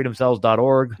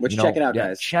 freedomcells.org. Which check it out,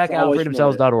 guys. Check out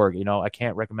freedomcells.org. I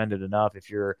can't recommend it enough.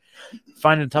 If you're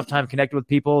finding a tough time connecting with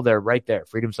people, they're right there,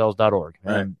 freedomcells.org.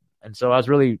 Right. And so I was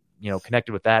really,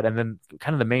 connected with that. And then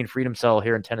kind of the main Freedom Cell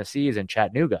here in Tennessee is in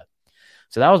Chattanooga.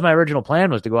 So that was my original plan,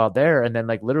 was to go out there. And then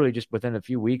literally just within a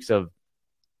few weeks of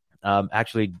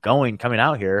actually coming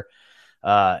out here,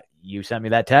 you sent me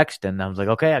that text and I was like,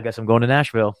 okay, I guess I'm going to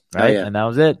Nashville. Right. And that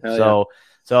was it.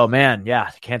 So man, I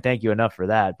can't thank you enough for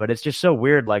that. But it's just so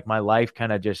weird. My life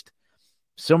kind of just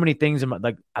so many things.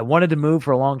 I wanted to move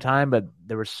for a long time, but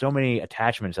there were so many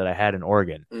attachments that I had in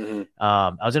Oregon.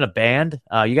 I was in a band.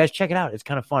 You guys check it out. It's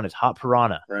kind of fun. It's Hot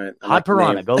Piranha. Right. Hot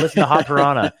Piranha. Go listen to Hot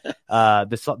Piranha.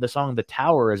 The song "The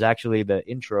Tower" is actually the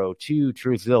intro to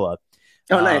Truthzilla.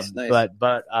 Oh, nice.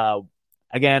 But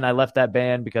again, I left that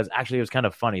band because actually it was kind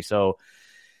of funny. So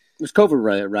it was COVID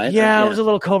related, right? Yeah, it was a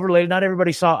little COVID related. Not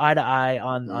everybody saw eye to eye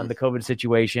on the COVID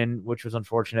situation, which was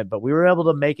unfortunate. But we were able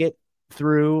to make it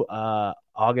through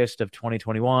August of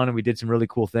 2021, and we did some really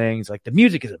cool things. The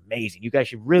music is amazing. You guys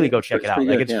should really go check it out.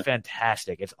 It's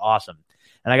fantastic. It's awesome.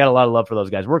 And I got a lot of love for those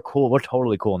guys. We're cool. We're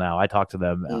totally cool now. I talk to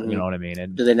them. You know what I mean?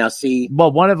 And do they now see?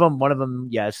 Well, one of them,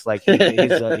 yes.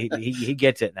 He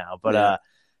gets it now. But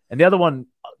and the other one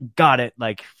got it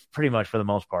pretty much for the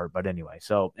most part. But anyway,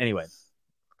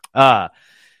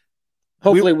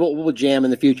 hopefully we'll jam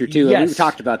in the future too. Yes. We've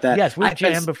talked about that. Yes, we've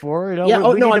jammed before. We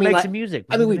need make some music.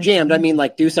 We've jammed. I mean,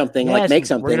 do something, make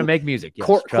something. We're gonna make music.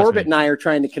 Yes, Corbett and I are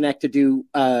trying to connect to do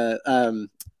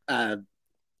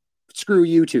screw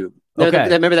YouTube. Okay.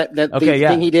 Remember that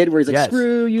thing he did where he's like,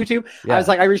 screw YouTube? Yeah.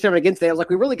 I reached out against it. I was like,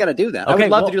 we really got to do that. I would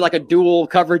love to do a dual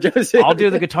coverage of it. I'll do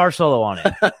the guitar solo on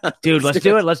it. Dude, let's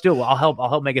do it. Let's do it. Well, I'll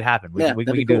help make it happen. We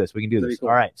can do this. We can do this. Cool.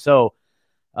 All right. So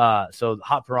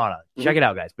Hot Piranha. Check it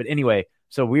out, guys. But anyway,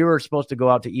 so we were supposed to go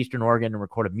out to Eastern Oregon and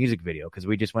record a music video because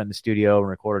we just went in the studio and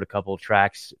recorded a couple of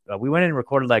tracks. We went in and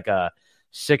recorded a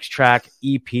 6-track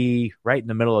EP right in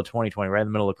the middle of 2020, right in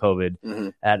the middle of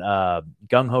COVID at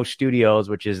Gung Ho Studios,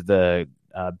 which is the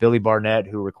Billy Barnett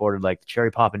who recorded the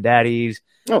Cherry Poppin' Daddies,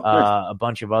 a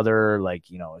bunch of other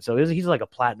so he's a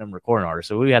platinum recording artist.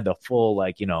 So we had the full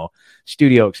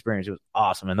studio experience. It was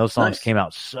awesome, and those songs came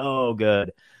out so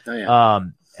good.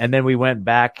 And then we went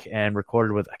back and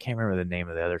recorded with, I can't remember the name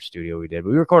of the other studio we did,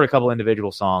 but we recorded a couple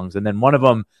individual songs. And then one of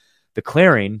them, The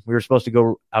Clearing, we were supposed to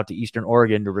go out to Eastern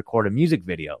Oregon to record a music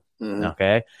video. Mm-hmm.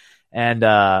 Okay. And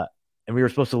we were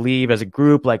supposed to leave as a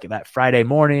group like that Friday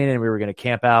morning, and we were going to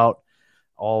camp out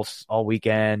all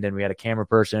weekend. And we had a camera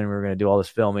person. And we were going to do all this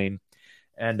filming.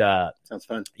 And sounds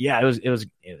fun. Yeah, it was.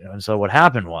 And so what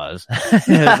happened was,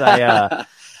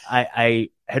 I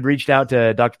had reached out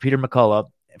to Dr. Peter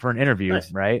McCullough for an interview,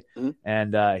 nice. Right? Mm-hmm.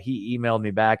 And he emailed me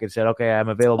back and said, "Okay, I'm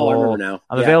available. I remember now.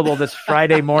 I'm available this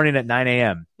Friday morning at 9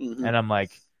 a.m." Mm-hmm. And I'm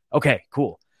like, "Okay,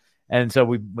 cool." And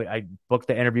so I booked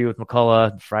the interview with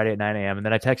McCullough Friday at 9 a.m. And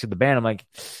then I texted the band. I'm like,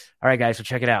 "All right, guys, so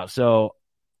check it out. So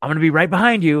I'm going to be right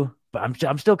behind you, but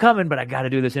I'm still coming. But I got to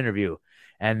do this interview."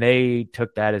 And they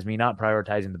took that as me not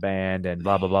prioritizing the band and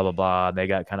blah, blah, blah, blah, blah. And they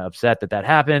got kind of upset that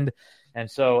happened.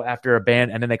 And so after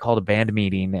and then they called a band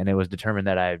meeting, and it was determined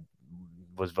that I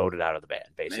was voted out of the band,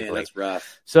 basically. Man, that's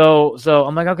rough. So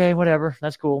I'm like, okay, whatever.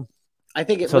 That's cool. I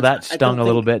think that stung a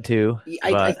little bit too.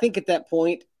 I think at that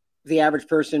point, the average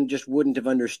person just wouldn't have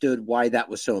understood why that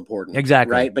was so important.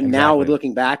 Exactly. Right. But now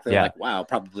looking back, they're like, wow,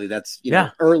 probably that's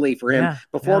early for him.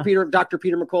 Before Dr.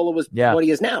 Peter McCullough was what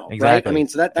he is now. Exactly. Right. I mean,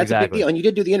 so that's a big deal. And you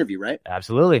did do the interview, right?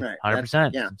 Absolutely.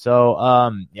 100%. Yeah.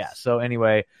 So, so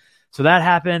anyway, so that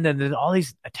happened. And then all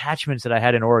these attachments that I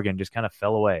had in Oregon just kind of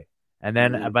fell away. And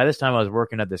then by this time I was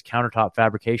working at this countertop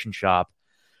fabrication shop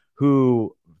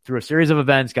who, through a series of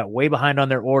events, got way behind on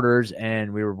their orders,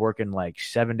 and we were working like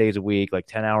 7 days a week, like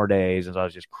 10-hour days. And so I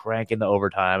was just cranking the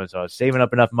overtime. And so I was saving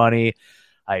up enough money.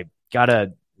 I got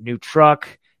a new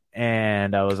truck,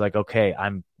 and I was like, okay,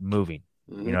 I'm moving.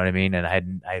 Mm-hmm. You know what I mean?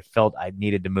 And I felt I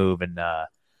needed to move. And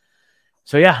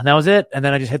so, yeah, that was it. And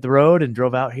then I just hit the road and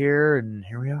drove out here, and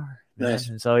here we are. Nice.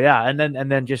 And so, yeah. And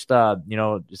then just,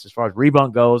 just as far as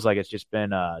Rebunk goes, like, it's just been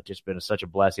such a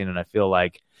blessing. And I feel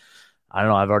like, I don't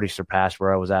know, I've already surpassed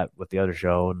where I was at with the other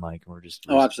show, and like we're just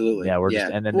absolutely. Yeah,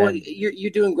 just and then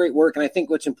you're doing great work, and I think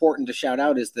what's important to shout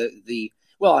out is the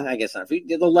I guess not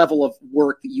the level of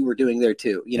work that you were doing there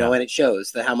too, and it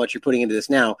shows how much you're putting into this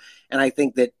now. And I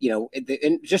think that,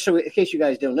 and just so in case you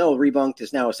guys don't know, Rebunked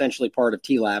is now essentially part of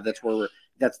T-Lab. That's where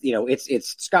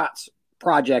it's Scott's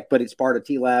project, but it's part of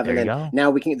T-Lab. There and then now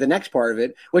we can, the next part of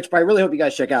it, which I really hope you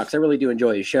guys check out, because I really do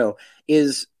enjoy his show,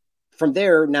 is from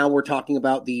there. Now we're talking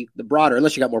about the broader,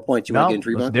 unless you got more points you want to get into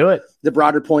Rebunked. Let's do it. The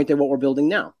broader point of what we're building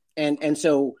now. And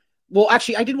so, well,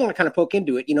 actually, I did want to kind of poke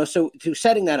into it, so to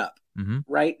setting that up,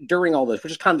 right, during all this,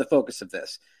 which is kind of the focus of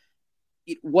this.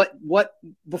 What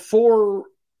before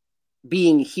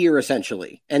being here,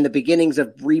 essentially, and the beginnings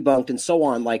of Rebunked and so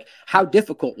on, like, how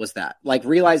difficult was that? Like,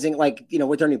 realizing, like,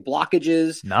 were there any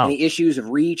blockages, any issues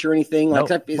of reach or anything? Like,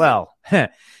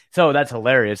 so that's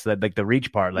hilarious. That, like, the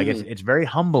reach part, like, it's very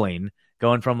humbling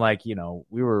going from, like,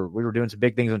 we were doing some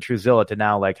big things on Truthzilla to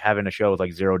now, like, having a show with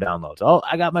like 0 downloads. Oh,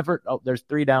 I got my first. Oh, there's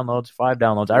 3 downloads, 5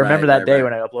 downloads. I remember that day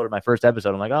when I uploaded my first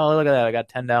episode. I'm like, oh, look at that, I got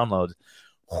 10 downloads.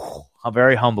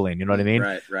 Very humbling, you know what I mean?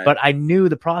 Right. But I knew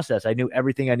the process. I knew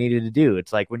everything I needed to do.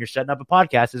 It's like when you're setting up a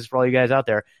podcast, this is for all you guys out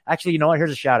there. Actually, you know what?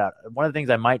 Here's a shout out. One of the things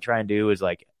I might try and do is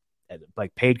like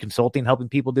paid consulting, helping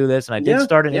people do this. And I did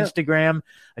start an Instagram.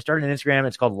 I started an Instagram.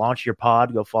 It's called Launch Your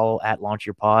Pod. Go follow at Launch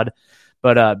Your Pod.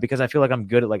 But because I feel like I'm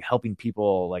good at like helping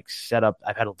people like set up.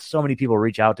 I've had so many people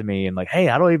reach out to me and like, hey,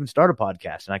 how do I even start a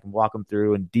podcast? And I can walk them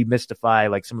through and demystify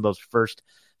like some of those first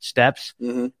steps.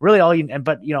 Really all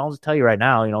but I'll just tell you right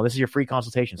now, this is your free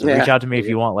consultation. So reach out to me if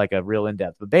you want like a real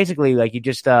in-depth. But basically, like, you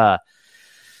just come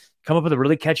up with a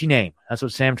really catchy name. That's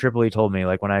what Sam Tripoli told me.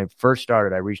 Like, when I first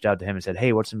started, I reached out to him and said,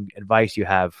 hey, what's some advice you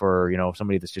have for,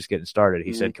 somebody that's just getting started?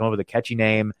 He said, come up with a catchy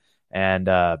name and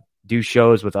do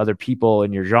shows with other people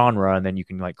in your genre, and then you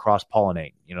can like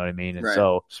cross-pollinate, you know what I mean? And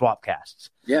so swap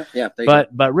casts. Yeah.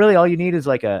 But really all you need is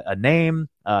like a name.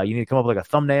 You need to come up with like a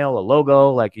thumbnail, a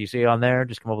logo, like you see on there.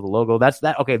 Just come up with a logo. That's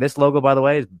that. Okay, this logo, by the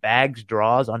way, is Bags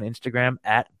Draws on Instagram,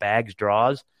 at Bags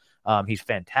Draws. He's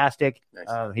fantastic.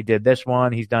 Nice. He did this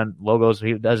one. He's done logos.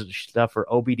 He does stuff for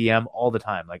OBDM all the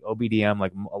time. Like OBDM,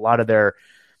 like a lot of their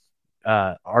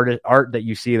art that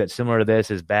you see that's similar to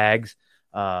this is Bags.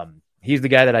 He's the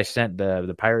guy that I sent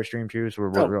the pirate stream to, so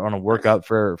we're on a workout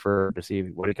for to see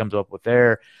what he comes up with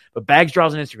there. But Bags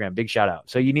Draws on Instagram, big shout out.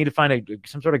 So you need to find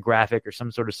some sort of graphic or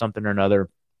some sort of something or another,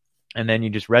 and then you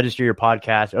just register your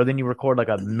podcast, or then you record like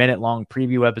a minute-long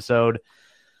preview episode,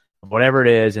 whatever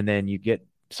it is, and then you get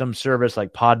some service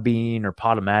like Podbean or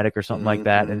Podomatic or something like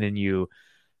that, and then you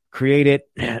create it,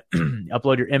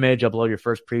 upload your image, upload your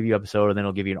first preview episode, and then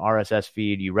it'll give you an RSS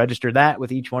feed. You register that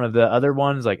with each one of the other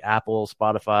ones like Apple,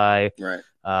 Spotify,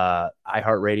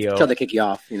 iHeartRadio. Until they kick you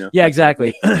off, Yeah,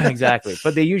 exactly. Exactly.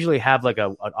 But they usually have like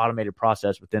an automated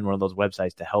process within one of those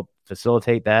websites to help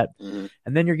facilitate that. And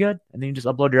then you're good. And then you just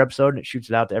upload your episode and it shoots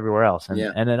it out to everywhere else.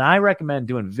 And then I recommend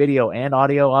doing video and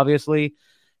audio, obviously.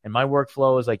 And my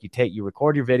workflow is like you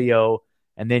record your video,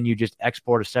 and then you just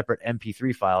export a separate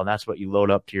MP3 file, and that's what you load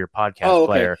up to your podcast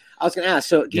player. I was going to ask,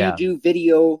 so do you do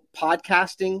video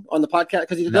podcasting on the podcast?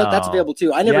 Because that's available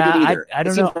too. I never did either. I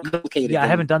don't know. I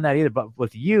haven't done that either. But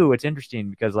with you, it's interesting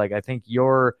because like I think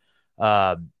your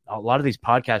a lot of these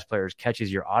podcast players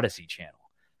catches your Odyssey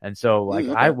channel, and so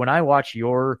like when I watch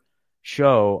your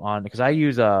show on, because I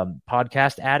use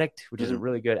Podcast Addict, which is a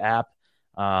really good app.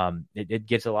 It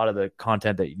gets a lot of the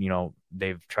content that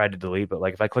they've tried to delete, but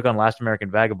like if I click on Last American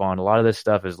Vagabond, a lot of this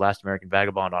stuff is Last American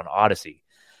Vagabond on Odyssey.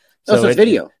 So it's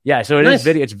video. Yeah, so it is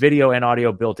video. It's video and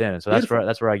audio built in, and so that's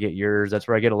where I get yours. That's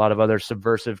where I get a lot of other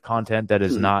subversive content that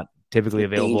is not typically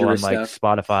available on like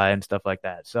Spotify and stuff like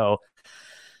that. So,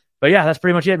 but yeah, that's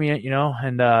pretty much it,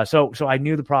 And so I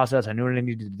knew the process. I knew what I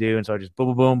needed to do, and so I just boom,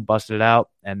 boom, boom, busted it out,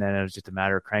 and then it was just a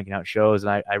matter of cranking out shows.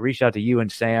 And I reached out to you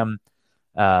and Sam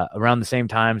around the same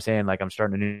time, saying like I'm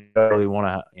starting to really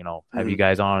want to have you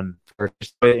guys on.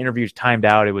 The interviews timed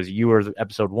out. It was you were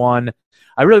episode 1.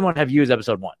 I really want to have you as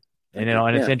episode 1, and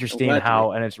and it's interesting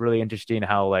how, and it's really interesting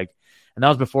how like, and that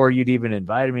was before you'd even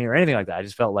invited me or anything like that. I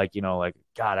just felt like like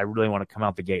God, I really want to come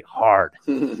out the gate hard,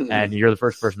 and you're the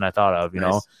first person I thought of,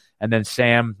 know. And then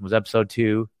Sam was episode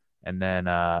 2, and then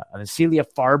Celia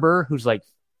Farber, who's like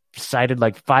cited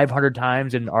like 500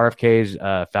 times in RFK's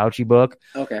Fauci book.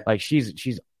 Okay, like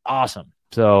she's awesome.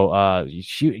 So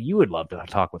you would love to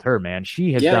talk with her, man.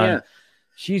 She has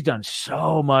she's done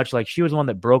so much. Like she was the one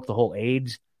that broke the whole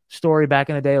AIDS story back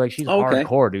in the day. Like she's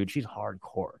hardcore, dude. She's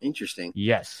hardcore. Interesting.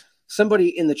 Yes.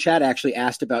 Somebody in the chat actually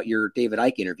asked about your David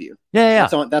Icke interview. Yeah.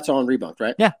 That's on Rebunked,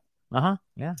 right? Yeah.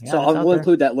 Yeah. So we'll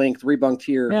include that link, Rebunked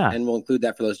here, and we'll include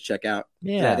that for those to check out.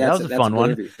 Yeah, that was a fun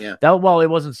one. Interview. Yeah. It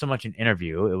wasn't so much an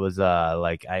interview. It was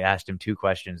like I asked him 2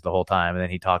 questions the whole time, and then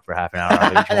he talked for half an hour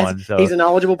on each one. So he's a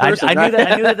knowledgeable person. I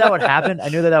knew that would happen. I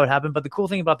knew that would happen. But the cool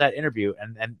thing about that interview,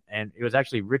 and it was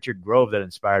actually Richard Grove that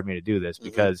inspired me to do this,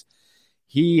 because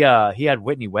he had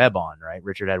Whitney Webb on, right?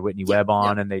 Richard had Whitney Webb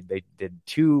on, and they did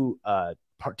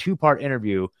two-part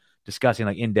interview discussing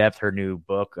like in depth her new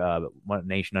book, One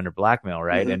Nation Under Blackmail,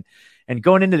 right? And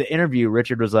going into the interview,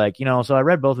 Richard was like, so I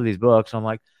read both of these books. So I'm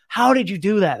like, how did you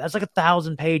do that? That's like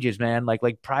 1,000 pages, man. Like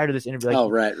prior to this interview,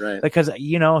 right. Because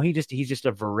he's just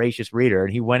a voracious reader,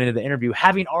 and he went into the interview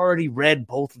having already read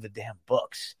both of the damn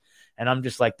books. And I'm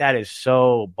just like, that is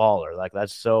so baller. Like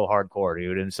that's so hardcore,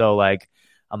 dude. And so like,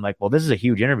 I'm like, well, this is a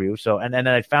huge interview. So and then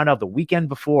I found out the weekend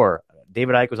before,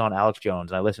 David Icke was on Alex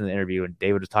Jones, and I listened to the interview, and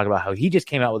David was talking about how he just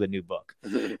came out with a new book.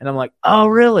 And I'm like, oh,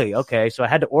 really? Okay. So I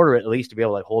had to order it at least to be able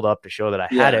to like hold up to show that I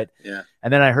had it. Yeah.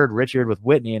 And then I heard Richard with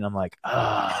Whitney, and I'm like,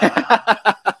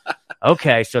 oh,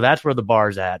 okay. So that's where the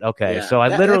bar's at. Okay. Yeah. So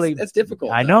I literally, that's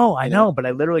difficult. I know, but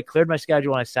I literally cleared my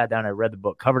schedule, and I sat down, I read the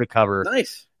book cover to cover.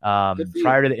 Nice.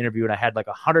 Prior to the interview, and I had like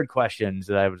 100 questions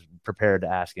that I was prepared to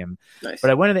ask him. Nice.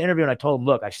 But I went to the interview and I told him,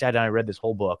 look, I sat down, I read this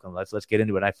whole book, and let's get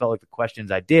into it. And I felt like the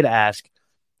questions I did ask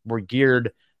were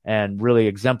geared and really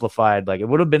exemplified. Like it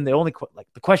would have been the only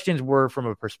the questions were from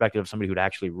a perspective of somebody who'd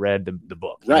actually read the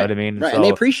book. You know what I mean? Right. So, and they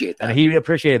appreciate that. And he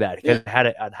appreciated that because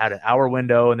I had an hour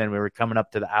window, and then we were coming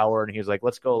up to the hour, and he was like,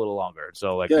 let's go a little longer.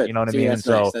 So like, you know what I mean? That's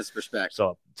so nice. That's respect.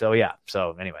 So yeah.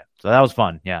 So anyway, so that was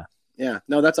fun. Yeah. Yeah.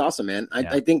 No, that's awesome, man.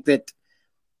 I think that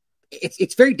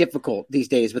it's very difficult these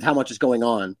days with how much is going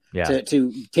on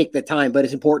to take the time, but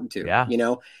it's important to,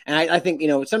 and I think,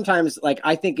 sometimes like,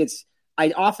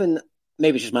 I often,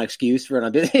 maybe it's just my excuse for when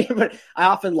I'm busy, but I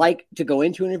often like to go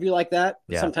into an interview like that,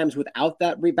 sometimes without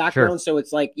that background. Sure. So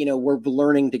it's like, we're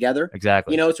learning together.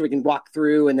 Exactly. So we can walk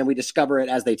through and then we discover it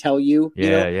as they tell you.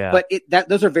 But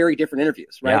those are very different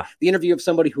interviews, right? Yeah. The interview of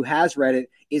somebody who has read it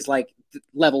is like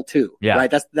level 2,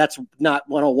 right? That's not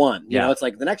 101. You know, it's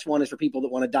like the next one is for people that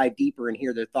want to dive deeper and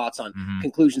hear their thoughts on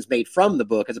conclusions made from the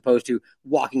book, as opposed to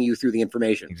walking you through the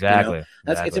information. Exactly.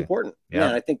 It's important. Yeah.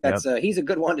 And I think that's he's a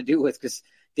good one to do with, because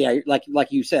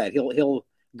like you said, he'll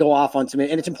go off on some,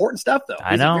 and it's important stuff though.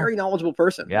 He's a very knowledgeable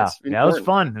person. Yeah. It was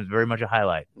fun. It was very much a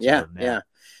highlight. Yeah.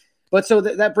 But so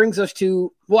that brings us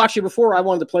to, well, actually, before I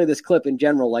wanted to play this clip in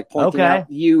general, like pointing out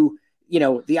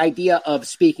the idea of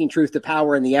speaking truth to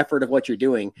power and the effort of what you're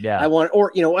doing. Yeah.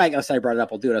 I guess I brought it up.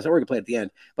 I'll do it. I was going to play it at the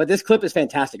end, but this clip is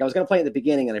fantastic. I was going to play it at the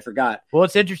beginning and I forgot. Well,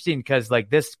 it's interesting because like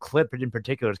this clip in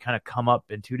particular has kind of come up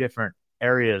in 2 different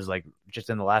areas like just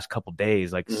in the last couple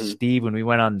days. Like Steve, when we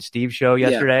went on Steve's show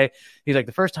yesterday, he's like,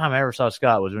 the first time I ever saw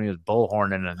Scott was when he was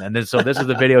bullhorning, and then so this is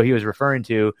the video he was referring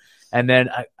to. And then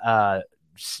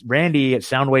Randy at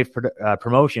Soundwave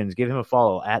Promotions, give him a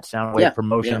follow at Soundwave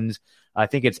Promotions. I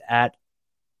think it's at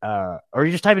or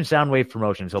you just type in Soundwave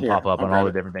Promotions, he'll pop up on all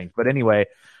the different things. But anyway,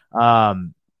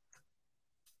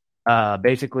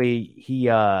 basically he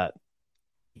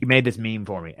made this meme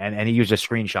for me, and he used a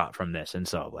screenshot from this, and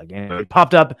so like it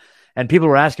popped up, and people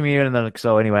were asking me, and then like,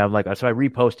 so anyway, I'm like, so I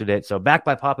reposted it. So back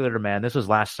by popular demand. This was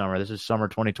last summer. This is summer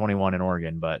 2021 in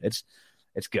Oregon, but it's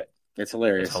good. It's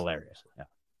hilarious. It's hilarious. Yeah.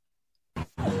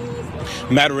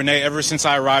 Matt Renee, ever since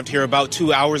I arrived here about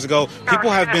 2 hours ago, people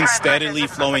have been steadily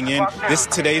flowing in.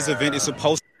 Today's event is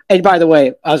supposed. And by the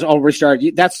way, as I'll restart,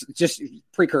 that's just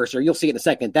precursor. You'll see it in a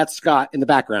second. That's Scott in the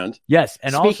background. Yes,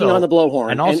 and speaking also on the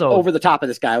blowhorn, and also over the top of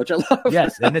this guy, which I love.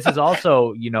 Yes, and this is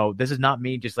also, this is not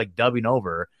me just like dubbing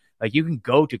over. Like you can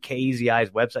go to KEZI's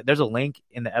website. There's a link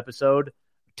in the episode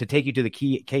to take you to the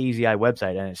KEZI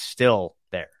website, and it's still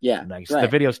there. Yeah, like the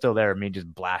video's still there. Me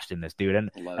just blasting this dude,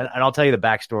 and I'll tell you the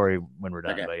backstory when we're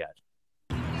done. Okay. But yeah.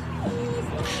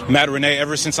 Matt Renee,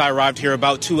 ever since I arrived here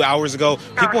about 2 hours ago,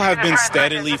 people have been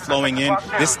steadily flowing in.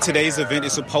 Today's event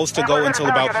is supposed to go until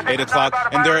about 8 o'clock,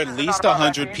 and there are at least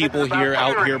 100 people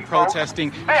out here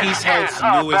protesting Peace Health's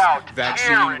newest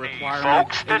vaccine requirement.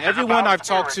 And everyone I've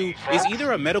talked to is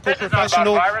either a medical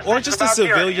professional or just a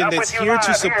civilian that's here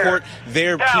to support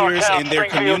their peers and their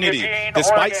community.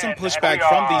 Despite some pushback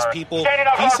from these people,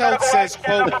 Peace Health says,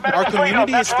 quote, our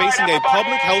community is facing a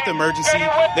public health emergency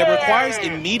that requires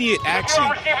immediate action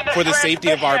for the safety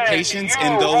of our patients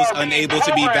and those unable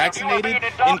to be vaccinated,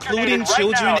 including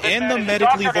children and the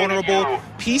medically vulnerable.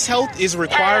 Peace Health is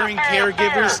requiring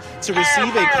caregivers to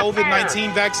receive a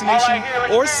COVID-19 vaccination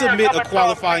or submit a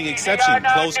qualifying exception,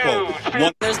 close quote.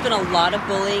 There's been a lot of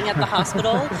bullying at the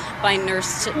hospital by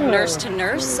nurse to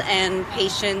nurse and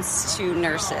patients to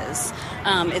nurses.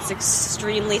 It's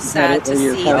extremely sad to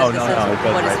see that this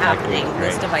is what is happening,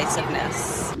 this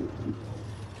divisiveness.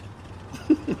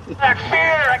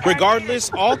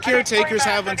 Regardless, all caretakers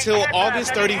have until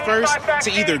August 31st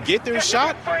to either get their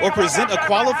shot or present a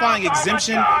qualifying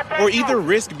exemption or either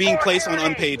risk being placed on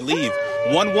unpaid leave.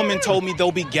 One woman told me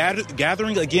they'll be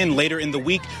gathering again later in the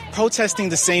week, protesting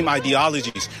the same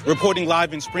ideologies. Reporting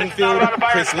live in Springfield,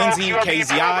 Chris Lindsay,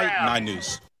 KZI, 9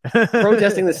 News.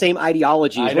 Protesting the same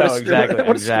ideologies. I know, exactly.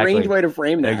 What a strange way to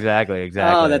frame that. Exactly.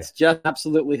 Oh, that's just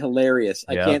absolutely hilarious.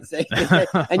 I can't say.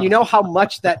 And you know how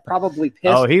much that probably pissed.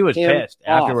 Oh, he was pissed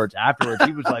off. Afterwards,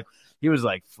 he was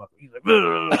like, fuck. He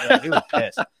was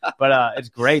pissed. But it's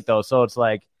great though. So it's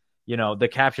like, the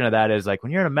caption of that is like,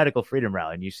 when you're in a medical freedom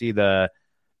rally and you see the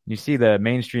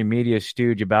mainstream media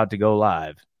stooge about to go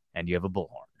live, and you have a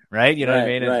bullhorn. Right? You know what I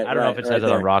mean? I don't know if it says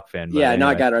it on Rockfin. Yeah, anyway. No,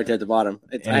 I got it right there at the bottom.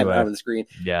 I have it on the screen.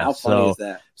 Yeah. How funny is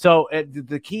that? So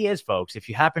the key is, folks, if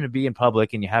you happen to be in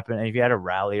public and if you had a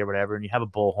rally or whatever and you have a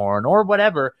bullhorn or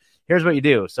whatever, here's what you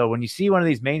do. So when you see one of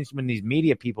these when these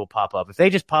media people pop up, if they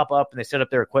just pop up and they set up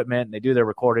their equipment and they do their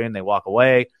recording and they walk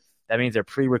away, that means they're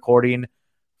pre-recording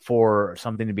for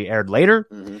something to be aired later.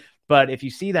 Mm-hmm. But if you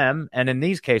see them, and in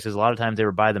these cases, a lot of times they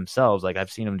were by themselves. Like I've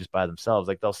seen them just by themselves.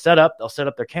 Like they'll set up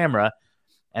their camera,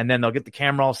 and then they'll get the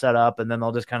camera all set up, and then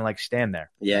they'll just kind of like stand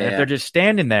there. Yeah. And if they're just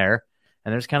standing there,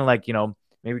 and they're just kind of like,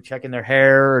 maybe checking their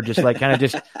hair or just like kind of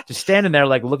just standing there,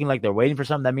 like looking like they're waiting for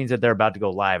something, that means that they're about to go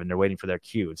live and they're waiting for their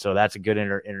cue. So that's a good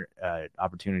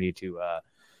opportunity to,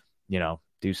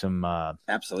 do some.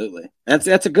 Absolutely. That's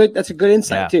a good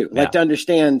insight too. Like to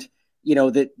understand,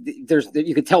 that that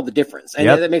you could tell the difference, and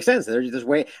that makes sense. There's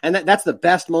way, and that's the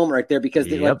best moment right there, because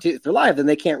if they're live, then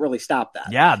they can't really stop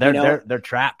that. Yeah, they're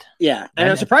trapped. Yeah, and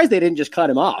I'm surprised they didn't just cut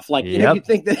him off. Like you'd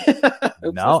think that.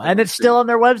 No, and it's still on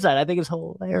their website. I think it's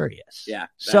hilarious. Yeah,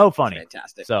 so funny,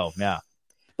 fantastic. So yeah.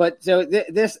 But so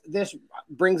this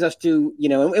brings us to,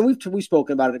 and we've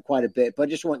spoken about it quite a bit, but I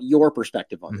just want your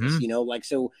perspective on this.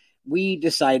 So we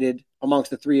decided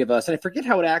amongst the three of us, and I forget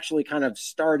how it actually kind of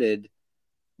started,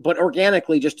 but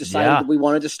organically just decided that we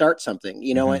wanted to start something,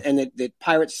 and that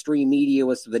Pirate Stream Media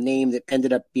was the name that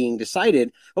ended up being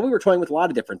decided. But we were toying with a lot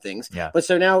of different things. Yeah. But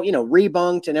so now,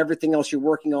 Rebunked and everything else you're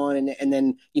working on, and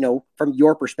then, from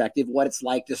your perspective, what it's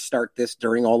like to start this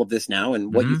during all of this now,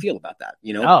 and what you feel about that,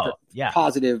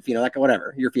 positive, like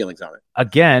whatever your feelings on it.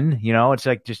 Again, it's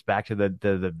like just back to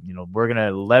the we're going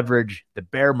to leverage the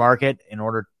bear market in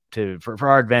order for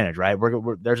our advantage, right?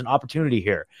 There's an opportunity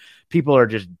here. People are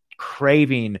just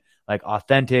craving like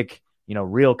authentic,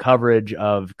 real coverage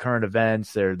of current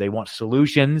events. They want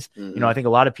solutions. I think a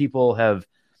lot of people have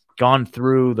gone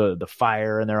through the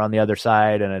fire and they're on the other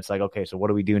side, and it's like, okay, so what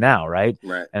do we do now, right?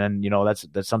 Right. And then,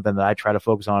 that's something that I try to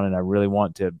focus on, and I really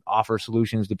want to offer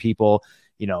solutions to people,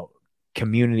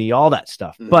 community, all that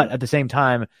stuff. Mm-hmm. But at the same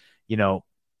time,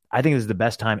 I think this is the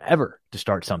best time ever to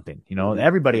start something.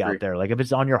 Everybody out there, like if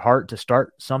it's on your heart to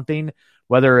start something,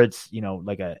 whether it's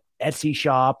like a Etsy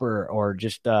shop or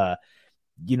just a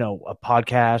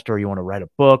podcast, or you want to write a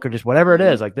book, or just whatever it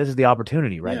is, like this is the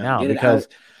opportunity right now, because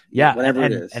whatever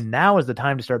it is. And now is the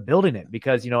time to start building it,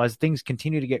 because as things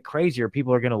continue to get crazier,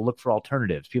 people are going to look for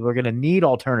alternatives. People are going to need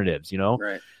alternatives.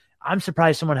 Right. I'm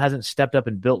surprised someone hasn't stepped up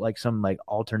and built like some like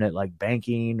alternate like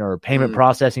banking or payment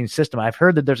processing system. I've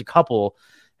heard that there's a couple,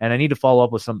 and I need to follow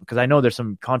up with some, because I know there's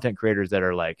some content creators that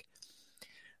are like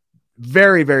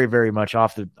very, very, very much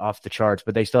off the charts,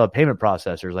 but they still have payment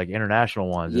processors, like international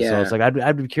ones. And so it's like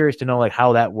I'd be curious to know like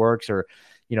how that works, or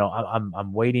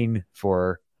I'm waiting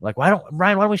for. Like, why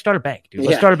don't we start a bank, dude?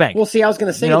 Let's start a bank. Well, see, I was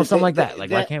going to say, something like that. Like,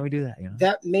 why can't we do that?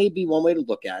 That may be one way to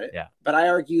look at it. Yeah. But I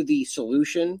argue the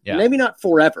solution, maybe not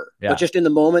forever, but just in the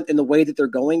moment, in the way that they're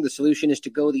going, the solution is to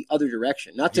go the other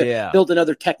direction, not to build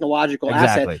another technological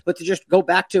asset, but to just go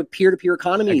back to peer-to-peer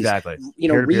economies. Exactly.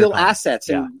 Real assets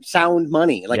and sound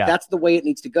money. Like that's the way it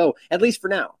needs to go, at least for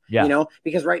now. Yeah.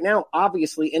 Because right now,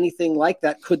 obviously, anything like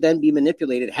that could then be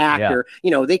manipulated, hacked, or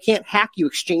they can't hack you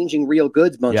exchanging real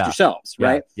goods amongst yourselves,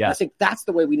 right? Yeah. I think that's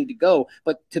the way we need to go.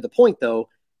 But to the point, though,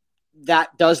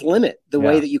 that does limit the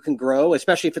way that you can grow,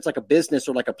 especially if it's like a business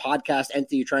or like a podcast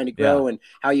entity you're trying to grow, and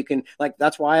how you can, like,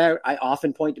 that's why I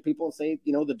often point to people and say,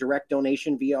 the direct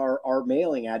donation via our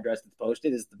mailing address that's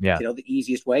posted is the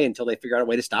easiest way, until they figure out a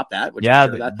way to stop that. Which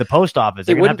the post office.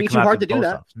 It wouldn't be too hard to do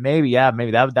that. Office. Maybe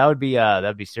that would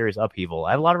be serious upheaval.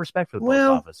 I have a lot of respect for the post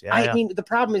office. I mean, the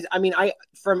problem is,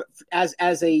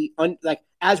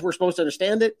 as we're supposed to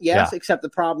understand it, yes, except the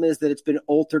problem is that it's been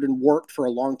altered and warped for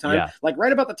a long time. Yeah. Like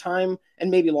right about the time,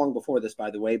 and maybe long before this, by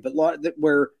the way, but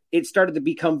where it started to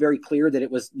become very clear that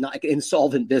it was not like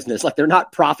insolvent business. Like they're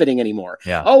not profiting anymore.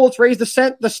 Yeah. Oh, let's raise the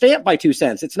stamp by 2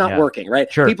 cents. It's not working,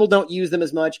 right? Sure. People don't use them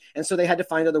as much. And so they had to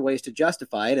find other ways to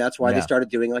justify it. That's why they started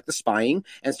doing like the spying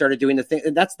and started doing the thing.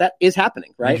 And that is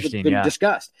happening, right? It's been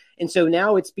discussed. And so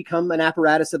now it's become an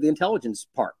apparatus of the intelligence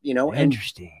part, and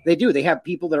Interesting. they have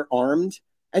people that are armed.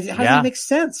 How does that make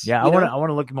sense? Yeah, I want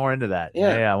to look more into that.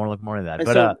 Yeah, I want to look more into that. And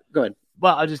but so, go ahead.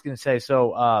 Well, I was just going to say,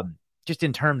 so just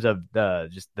in terms of the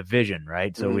vision,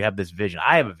 right? So we have this vision.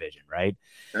 I have a vision, right?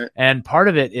 And part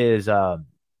of it is, I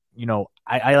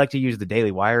like to use the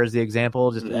Daily Wire as the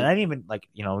example. And I didn't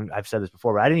even I've said this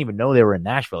before, but I didn't even know they were in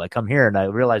Nashville. I come here and I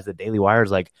realized the Daily Wire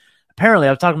is like, apparently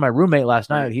I was talking to my roommate last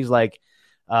night. He's like,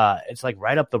 it's like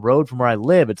right up the road from where I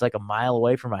live. It's like a mile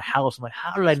away from my house. I'm like,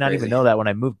 how did I not even know that when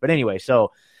I moved? But anyway,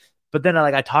 but then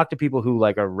I talk to people who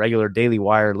like are regular Daily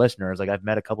Wire listeners. Like I've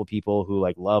met a couple people who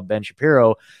like love Ben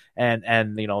Shapiro, and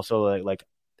so like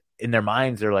in their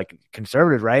minds they're like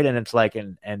conservative, right? And it's like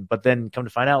but then come to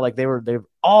find out like they've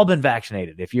all been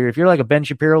vaccinated. If you're like a Ben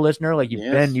Shapiro listener, like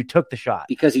you took the shot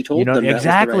because he told them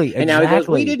exactly. And now he goes,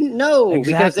 we didn't know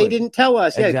because they didn't tell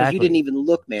us. Yeah, because you didn't even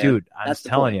look, man. Dude, I'm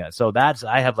telling you. So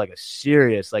I have like a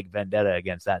serious like vendetta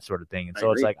against that sort of thing. And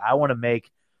so it's like I want to make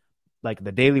like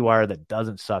the Daily Wire that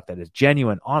doesn't suck, that is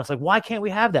genuine, honest. Like, why can't we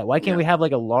have that? Why can't we have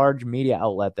like a large media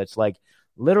outlet that's like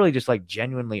literally just like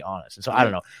genuinely honest? And so I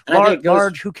don't know,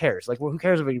 large, who cares? Like, well, who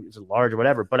cares if it's large or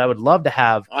whatever? But I would love to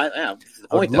have,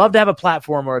 love to have a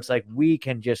platform where it's like we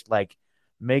can just like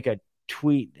make a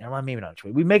tweet. Well, maybe not a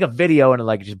tweet. We make a video and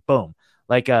like just boom,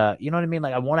 like you know what I mean?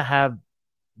 Like I want to have,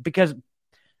 because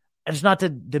it's not to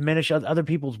diminish other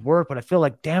people's work, but I feel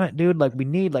like, damn it, dude, like we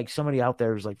need like somebody out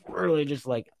there who's like really just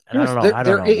like, I don't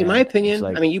know. In my opinion,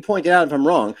 like, I mean, you pointed out if I'm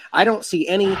wrong, I don't see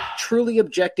any truly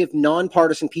objective,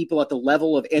 nonpartisan people at the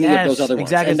level of any of those other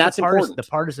ones. And that's important. The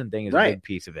partisan thing is a big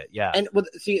piece of it. Yeah. And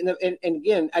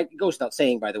again, it goes without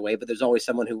saying, by the way, but there's always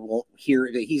someone who won't hear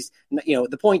it.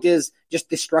 The point is just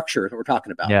the structure that we're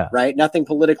talking about, right? Nothing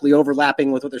politically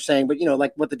overlapping with what they're saying, but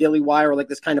like what the Daily Wire or like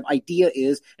this kind of idea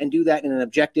is, and do that in an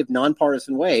objective,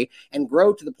 nonpartisan way and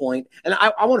grow to the point. And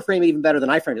I want to frame it even better than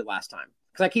I framed it last time.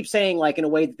 Because I keep saying like in a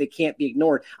way that they can't be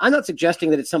ignored. I'm not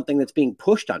suggesting that it's something that's being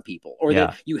pushed on people or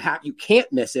that you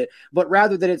can't miss it, but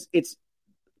rather that it's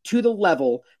to the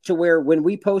level to where when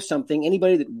we post something,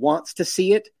 anybody that wants to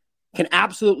see it can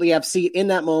absolutely have seat in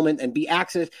that moment and be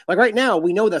access. Like right now,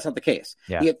 we know that's not the case.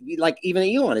 Yeah. Like even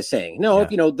Elon is saying, no, if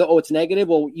it's negative,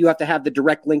 well, you have to have the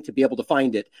direct link to be able to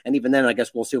find it. And even then, I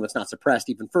guess we'll assume it's not suppressed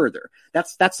even further.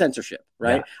 That's censorship,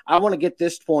 right? Yeah. I want to get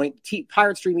this point,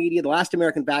 Pirate Stream Media, the last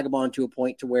American Vagabond, to a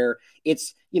point to where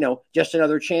it's, just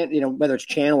another channel, whether it's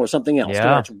channel or something else.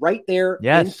 Yeah. It's right there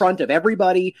in front of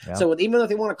everybody. Yeah. So even though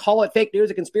they want to call it fake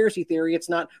news, a conspiracy theory, it's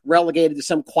not relegated to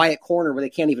some quiet corner where they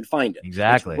can't even find it.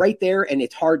 Exactly. It's right there, and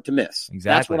it's hard to miss. Exactly.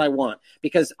 That's what I want,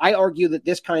 because I argue that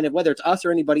this kind of, whether it's us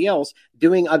or anybody else,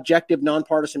 doing objective,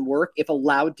 nonpartisan work, if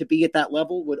allowed to be at that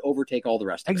level, would overtake all the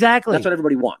rest of it. Exactly. That's what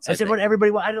everybody wants. I said what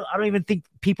everybody wants. I don't even think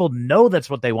people know that's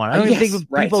what they want. I don't even think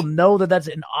people know that that's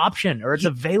an option or it's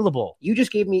available. You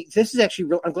just gave me, this is actually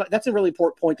real. I'm glad, that's a really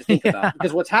important point to think about,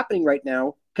 because what's happening right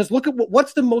now, because look at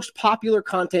what's the most popular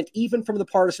content, even from the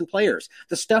partisan players,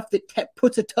 the stuff that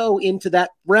puts a toe into that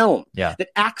realm, that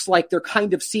acts like they're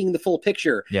kind of seeing the full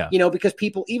picture, because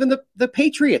people, even the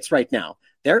patriots right now,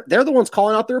 they're the ones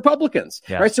calling out the Republicans,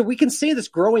 right? So we can see this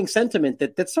growing sentiment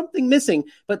that that's something missing,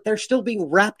 but they're still being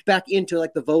wrapped back into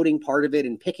like the voting part of it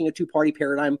and picking a two-party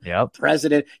paradigm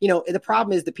president. The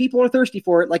problem is the people are thirsty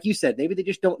for it. Like you said, maybe they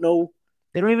just don't know.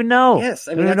 They don't even know. Yes.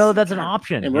 I mean, they don't know that's an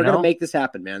option. And we're going to make this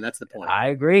happen, man. That's the point. I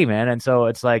agree, man. And so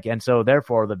it's like,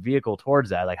 therefore the vehicle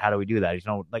towards that, like, how do we do that?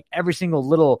 Like every single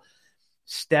little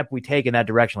step we take in that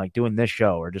direction, like doing this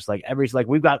show, or just like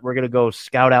we're going to go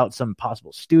scout out some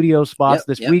possible studio spots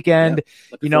this weekend.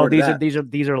 These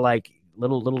are like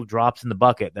little drops in the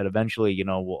bucket that eventually,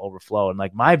 will overflow. And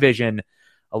like my vision,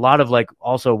 a lot of like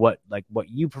also what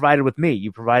you provided with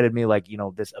me, like,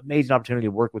 this amazing opportunity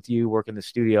to work with you, work in the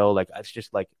studio. Like, it's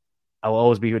just like, I'll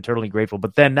always be eternally grateful.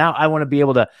 But then now I want to be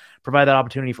able to provide that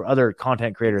opportunity for other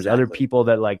content creators, other people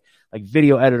that like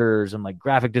video editors and like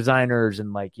graphic designers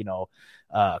and like,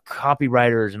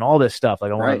 copywriters and all this stuff.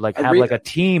 Like I want to like have like a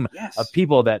team of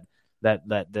people that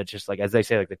just like, as they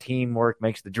say, like the teamwork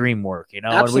makes the dream work,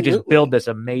 and we just build this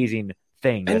amazing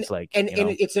thing that's and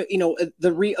it's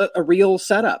a real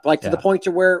setup, like to the point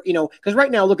to where, because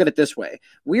right now, look at it this way.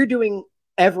 We're doing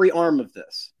every arm of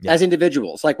this as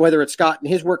individuals, like whether it's Scott and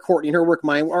his work, Courtney and her work,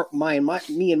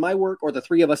 me and my work, or the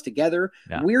three of us together.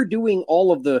 We're doing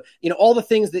all of the, all the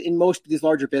things that in most of these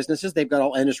larger businesses, they've got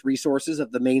all endless resources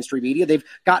of the mainstream media. They've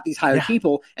got these hired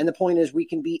people. And the point is, we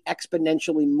can be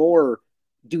exponentially more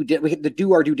we have to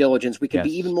do our due diligence. We can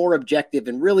be even more objective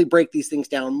and really break these things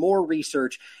down, more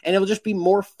research, and it'll just be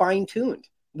more fine-tuned.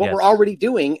 What we're already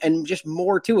doing, and just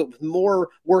more to it, with more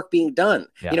work being done.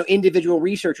 Individual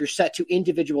researchers set to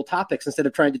individual topics instead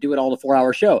of trying to do it all in a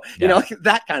 4-hour show.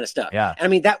 That kind of stuff. And I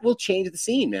mean, that will change the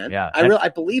scene, man. I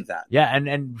believe that.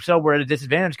 And so we're at a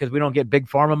disadvantage because we don't get big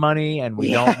pharma money, and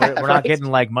we're not getting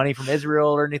like money from Israel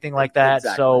or anything like that.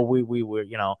 Exactly. So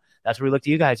we're that's where we look to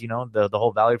you guys, the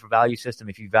whole value for value system.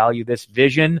 If you value this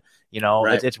vision,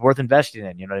 it's worth investing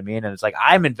in, you know what I mean? And it's like,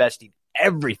 I'm investing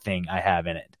everything I have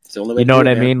in it. It's the only way you know what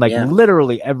I mean? Like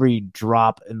literally every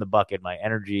drop in the bucket, my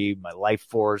energy, my life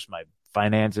force, my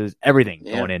finances, everything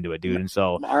going into it, dude. And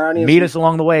so meet us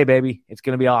along the way, baby. It's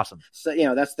going to be awesome. So,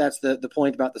 that's the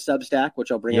point about the Substack,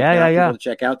 which I'll bring up now for people to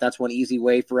check out. That's one easy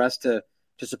way for us to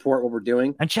support what we're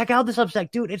doing. And check out the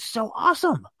Substack, dude. It's so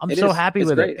awesome. I'm so happy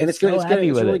with it. And it's good. It's a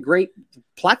really great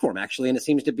platform, actually. And it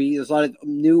seems to be, there's a lot of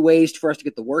new ways for us to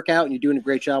get the work out, and you're doing a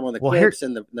great job on the clips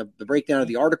and the breakdown of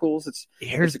the articles.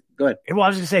 Go ahead. Well, I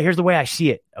was going to say, here's the way I see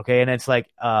it. Okay. And it's like,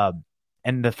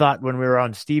 and the thought when we were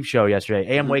on Steve's show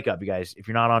yesterday, AM Wake Up, you guys, if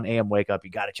you're not on AM Wake Up, you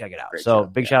got to check it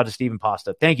out. Big shout out to Steve and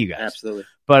Pasta. Thank you guys. Absolutely.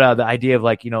 But the idea of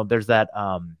like, there's that,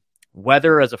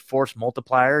 weather as a force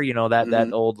multiplier, that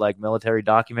old like military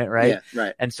document, right? Yeah,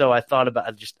 right. And so I thought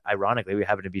about, just ironically, we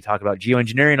happen to be talking about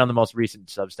geoengineering on the most recent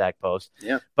Substack post.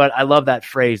 Yeah. But I love that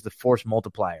phrase, the force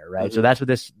multiplier, right? So that's what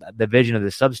the vision of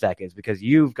this Substack is, because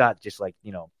you've got just like,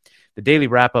 the daily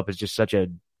wrap up is just such a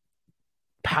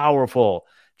powerful,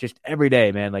 just every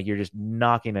day, man. Like you're just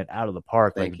knocking it out of the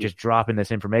park, just dropping this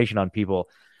information on people.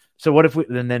 So what if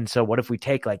we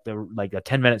take like a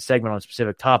 10-minute segment on a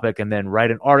specific topic and then write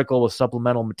an article with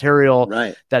supplemental material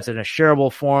that's in a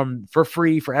shareable form for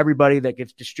free for everybody that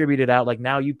gets distributed out. Like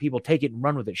now you people take it and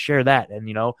run with it, share that,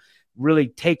 and really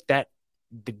take that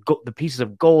the pieces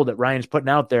of gold that Ryan's putting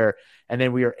out there, and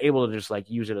then we are able to just like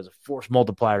use it as a force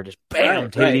multiplier, just bam,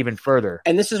 take it even further.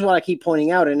 And this is what I keep pointing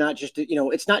out, and not just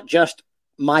it's not just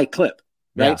my clip.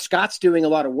 right? Yeah. Scott's doing a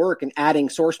lot of work and adding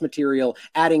source material,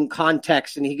 adding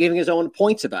context, and he giving his own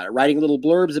points about it, writing little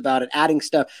blurbs about it, adding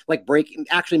stuff like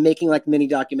actually making like mini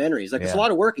documentaries. Like there's a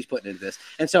lot of work he's putting into this.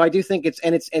 And so I do think it's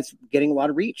getting a lot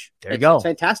of reach. There you go. It's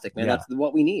fantastic, man. That's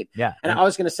what we need. Yeah. And I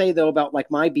was going to say though, about like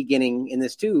my beginning in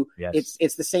this too, yes.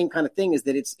 it's the same kind of thing, is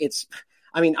that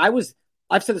I mean,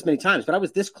 I've said this many times, but I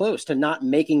was this close to not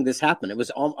making this happen. It was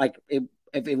all like,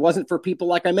 if it wasn't for people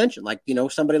like I mentioned, like,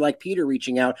 somebody like Peter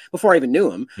reaching out before I even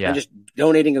knew him and just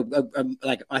donating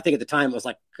like, I think at the time it was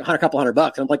like a couple $100.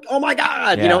 And I'm like, oh my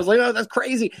God, I was like, oh, that's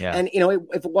crazy. Yeah. And,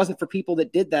 if it wasn't for people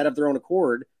that did that of their own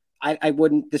accord,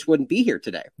 this wouldn't be here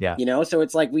today. Yeah. So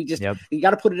it's like, you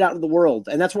got to put it out in the world.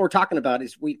 And that's what we're talking about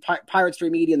is Pirate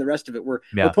Stream Media and the rest of it. We're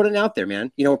putting it out there,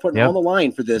 man. We're putting it on the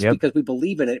line for this because we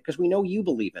believe in it, because we know you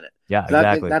believe in it. Yeah, so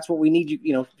exactly. That's what we need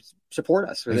you, support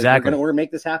us. Exactly. We're going to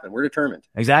make this happen. We're determined.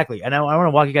 Exactly. And I want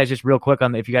to walk you guys just real quick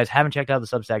on, if you guys haven't checked out the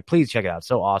Substack, please check it out. It's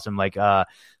so awesome. Like,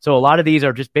 so a lot of these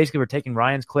are just basically we're taking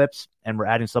Ryan's clips and we're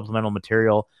adding supplemental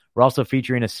material. We're also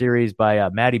featuring a series by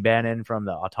Maddie Bannon from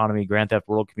the Autonomy Grand Theft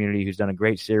World community, who's done a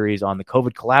great series on the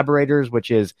COVID collaborators,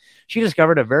 she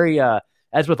discovered a very,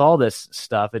 as with all this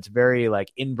stuff, it's very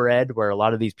like inbred, where a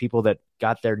lot of these people that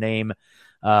got their name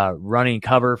running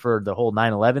cover for the whole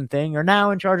 9/11 thing are now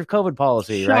in charge of COVID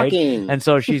policy. Shocking. Right? And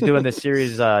so she's doing this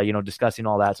series, discussing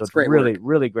all that. So it's really,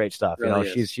 really great stuff.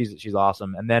 Really she's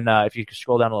awesome. And then if you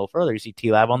scroll down a little further, you see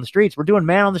T-Lab on the streets. We're doing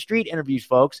man on the street interviews,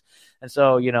 folks. And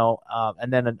so,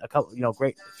 and then a couple,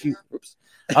 great few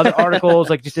other articles,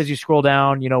 like just as you scroll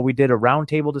down, we did a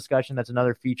roundtable discussion. That's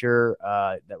another feature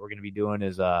that we're going to be doing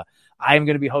is I am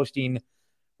going to be hosting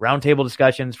roundtable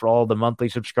discussions for all the monthly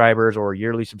subscribers or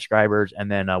yearly subscribers. And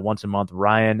then once a month,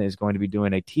 Ryan is going to be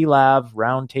doing a T-Lab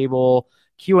roundtable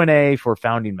Q&A for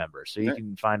founding members. So you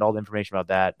can find all the information about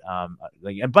that.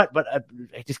 But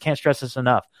I just can't stress this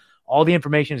enough. All the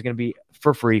information is going to be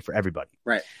for free for everybody.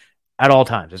 Right. At all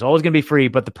times. It's always going to be free,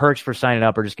 but the perks for signing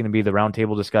up are just going to be the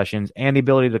roundtable discussions and the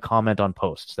ability to comment on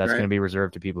posts. That's going to be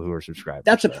reserved to people who are subscribed.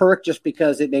 That's a perk just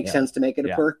because it makes sense to make it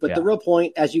a perk. But the real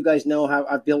point, as you guys know, how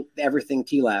I've built everything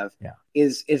T-Lab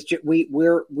is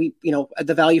we're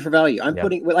the value for value. I'm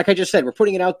putting, like I just said, we're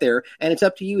putting it out there, and it's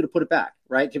up to you to put it back,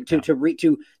 right?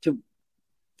 To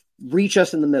reach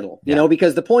us in the middle,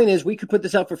 because the point is we could put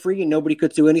this out for free and nobody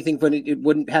could do anything, but it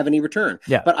wouldn't have any return.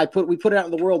 Yeah. But we put it out in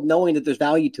the world knowing that there's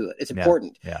value to it. It's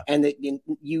important. Yeah. And that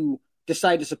you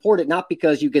decide to support it, not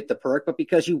because you get the perk, but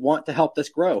because you want to help this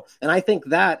grow. And I think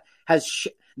that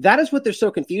that is what they're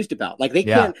so confused about. Like they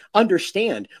can't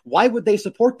understand, why would they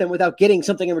support them without getting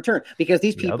something in return? Because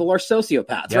these people are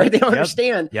sociopaths, right? They don't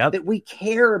understand that we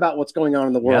care about what's going on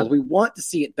in the world. We want to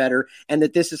see it better, and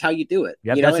that this is how you do it.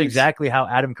 That's exactly how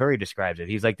Adam Curry describes it.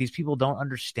 He's like, these people don't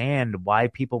understand why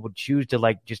people would choose to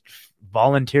like just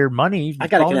volunteer money. I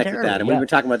got to connect with that, and we've been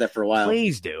talking about that for a while.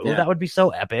 Please do. That would be so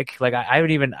epic. Like I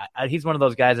haven't even. He's one of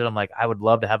those guys that I'm like, I would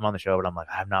love to have him on the show, but I'm like,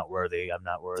 I'm not worthy.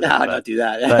 No, don't do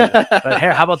that. but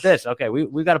here, how about this? Okay,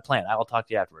 we got a plan. I will talk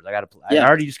to you afterwards. I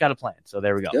already just got a plan. So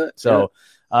there we go. Good. So,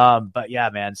 but yeah,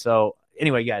 man. So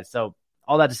anyway, guys. So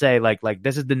all that to say, like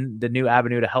this is the new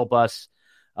avenue to help us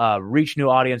reach new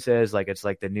audiences. Like it's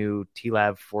like the new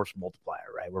T-Lab force multiplier,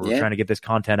 right? Where we're trying to get this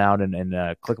content out in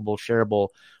clickable, shareable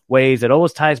ways that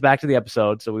always ties back to the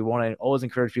episode. So we want to always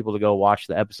encourage people to go watch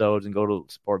the episodes and go to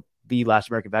support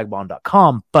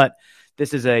thelastamericanvagabond.com. But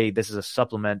this is a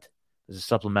supplement. This is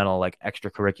supplemental, like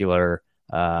extracurricular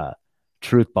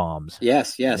truth bombs.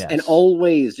 Yes. And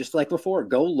always, just like before,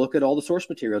 go look at all the source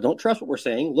material. Don't trust what we're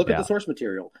saying. Look at the source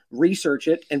material, research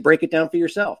it, and break it down for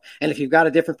yourself. And if you've got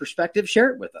a different perspective, share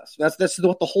it with us. That's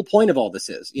what the whole point of all this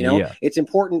is. It's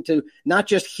important to not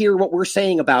just hear what we're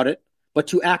saying about it, but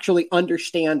to actually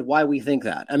understand why we think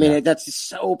that. I mean, that's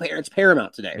it's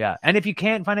paramount today. Yeah. And if you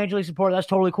can't financially support, that's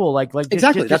totally cool. Like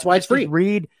exactly. That's why it's free.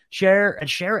 Read, share, and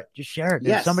share it. Just share it.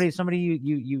 Yes. Somebody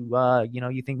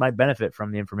you think might benefit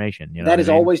from the information. That is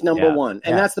always number one.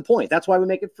 And that's the point. That's why we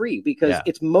make it free, because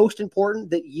it's most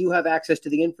important that you have access to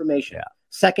the information. Yeah.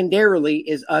 Secondarily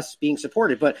is us being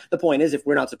supported. But the point is, if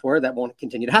we're not supported, that won't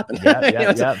continue to happen.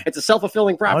 It's a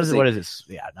self-fulfilling prophecy. What is this?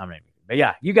 Yeah. I mean, but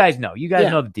yeah, you guys know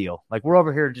the deal. Like we're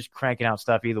over here just cranking out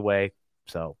stuff either way.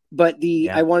 So, but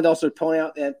I wanted to also point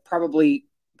out that probably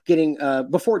getting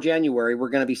before January, we're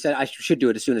going to be set. I should do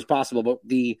it as soon as possible, but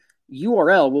the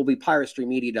URL will be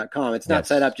piratestreammedia.com. It's not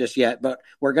set up just yet, but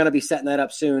we're going to be setting that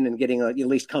up soon and getting at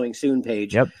least coming soon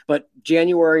page. Yep. But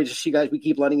January, just you guys, we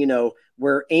keep letting you know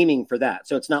we're aiming for that.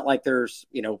 So it's not like there's,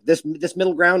 this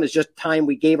middle ground is just time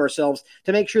we gave ourselves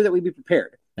to make sure that we be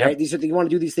prepared. Yep. Right? You want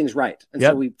to do these things right. And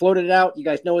so we floated it out. You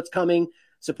guys know it's coming.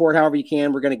 support however you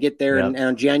can. We're going to get there. Yep. And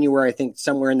on January, I think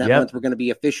somewhere in that month, we're going to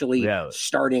be officially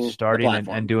starting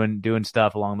and doing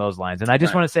stuff along those lines. And I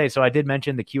just want to say, so I did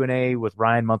mention the Q&A with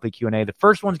Ryan, monthly Q&A. The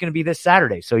first one's going to be this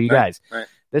Saturday. So you guys,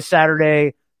 this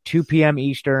Saturday, 2 p.m.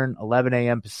 Eastern, 11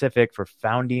 a.m. Pacific for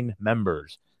founding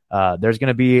members. There's going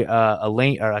to be a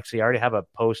link, or actually I already have a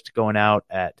post going out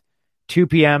at 2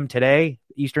 p.m. today,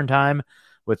 Eastern time,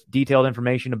 with detailed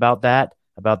information about that,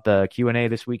 about the Q&A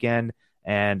this weekend,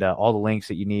 and all the links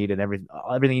that you need and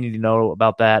everything you need to know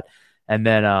about that. And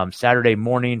then Saturday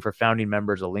morning for founding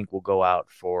members, a link will go out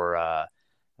for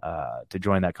to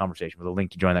join that conversation, with a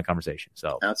link to join that conversation.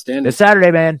 So outstanding. This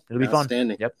Saturday, man, it'll be fun.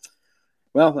 Yep.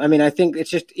 Well, I mean, I think it's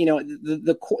just,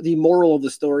 the moral of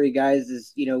the story, guys,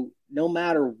 is, no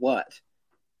matter what,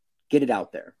 get it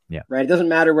out there. Yeah. Right. It doesn't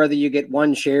matter whether you get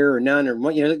one share or none or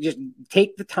one, just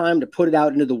take the time to put it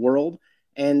out into the world,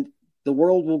 and the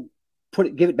world will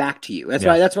give it back to you. That's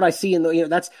why, that's what I see in the,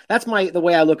 that's the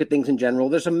way I look at things in general.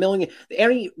 There's a million,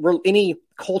 any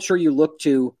culture you look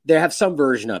to, they have some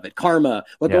version of it. Karma,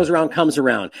 what goes around comes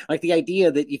around. Like the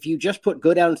idea that if you just put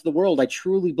good out into the world, I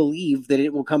truly believe that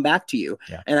it will come back to you.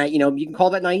 Yeah. And you can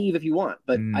call that naive if you want,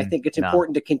 but I think it's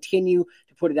important to continue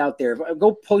to put it out there.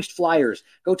 Go post flyers,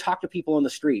 go talk to people on the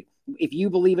street. If you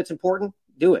believe it's important,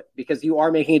 do it, because you are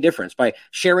making a difference by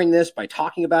sharing this, by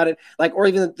talking about it, or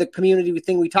even the community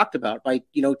thing we talked about, by,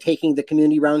 taking the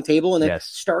community roundtable and then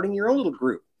starting your own little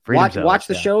group. Watch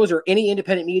the shows or any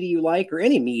independent media you like, or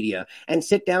any media, and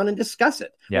sit down and discuss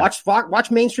it. Yeah. Watch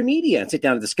mainstream media and sit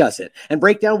down and discuss it, and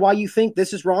break down why you think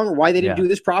this is wrong or why they didn't do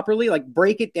this properly. Like,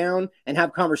 break it down and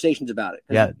have conversations about it.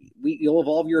 Yeah. You'll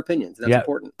evolve your opinions. That's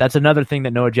important. That's another thing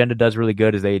that No Agenda does really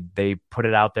good, is they put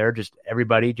it out there. Just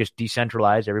everybody, just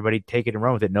decentralize. Everybody take it and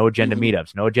run with it. No Agenda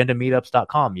meetups.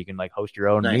 NoAgendaMeetups.com. You can host your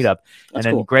own meetup. And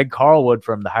then Greg Carlwood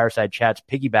from the Higher Side Chats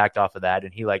piggybacked off of that,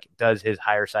 and he does his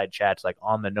Higher Side Chats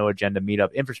on the No Agenda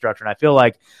meetup infrastructure. And I feel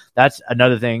like that's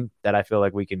another thing that I feel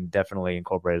like we can definitely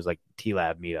incorporate, is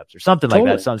T-Lab meetups or something like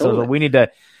that. So we need to,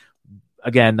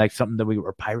 again, something that we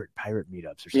were pirate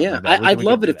meetups or something. Yeah, like I'd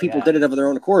love it if people did it of their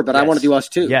own accord, but I want to do us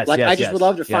too. I just would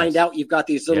love to find out you've got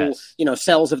these little,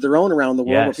 cells of their own around the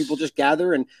world where people just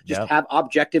gather and just have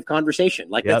objective conversation.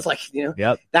 That's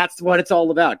that's what it's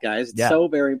all about, guys. It's so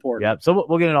very important. Yeah. So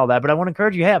we'll get into all that, but I want to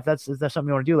encourage you, if that's something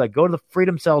you want to do, go to the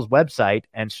Freedom Cells website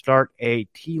and start a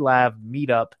T-Lab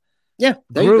meetup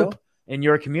group in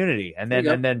your community, and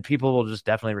then people will just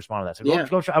definitely respond to that. So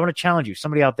go I want to challenge you,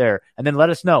 somebody out there, and then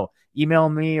let us know. Email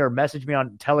me or message me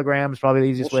on Telegram is probably the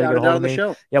easiest way to get a hold of me.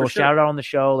 We'll shout it out on the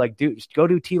show. Just go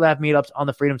do T-Lab meetups on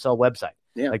the Freedom Cell website.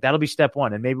 Yeah. That'll be step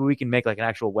one, and maybe we can make an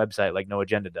actual website like No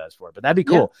Agenda does for it. But that'd be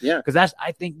cool. Yeah. Because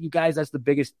I think you guys, that's the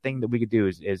biggest thing that we could do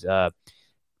is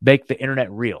make the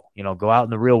internet real. Go out in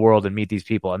the real world and meet these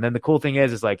people. And then the cool thing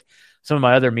is some of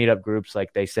my other meetup groups,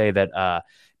 they say that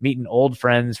meeting old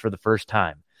friends for the first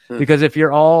time. Because if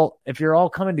you're all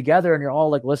coming together and you're all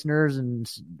listeners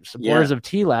and supporters of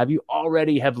T-Lab, you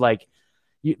already have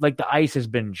the ice has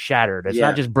been shattered. It's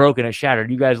not just broken; it's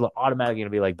shattered. You guys are automatically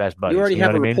going to be best buddies. You already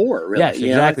have a rapport, really. Yes,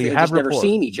 exactly. You have never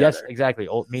seen each other. Yes, exactly.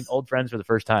 Meet old friends for the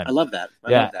first time. I love that.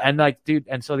 I love that. And dude,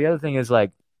 and so the other thing is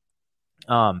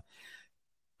something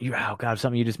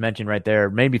you just mentioned right there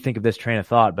made me think of this train of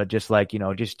thought. But just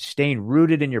just staying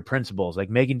rooted in your principles,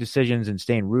 making decisions and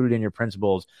staying rooted in your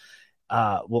principles.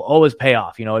 Will always pay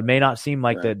off. It may not seem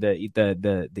like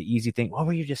the easy thing. What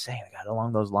were you just saying? I got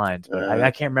along those lines, but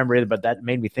I can't remember either. But that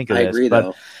made me think of this. Agree,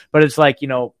 but it's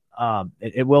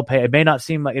it will pay. It may not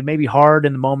seem it may be hard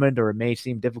in the moment, or it may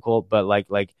seem difficult. But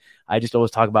I just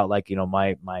always talk about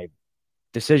my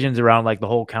decisions around the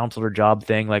whole counselor job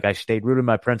thing. I stayed rooted in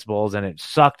my principles, and it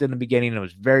sucked in the beginning. It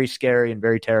was very scary and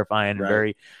very terrifying and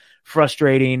very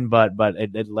frustrating, but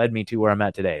it led me to where I'm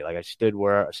at today. I stood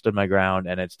my ground,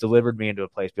 and it's delivered me into a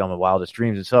place beyond my wildest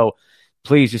dreams. And so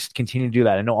please just continue to do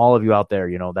that. I know all of you out there,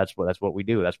 that's what we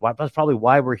do. That's probably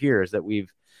why we're here, is that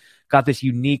we've got this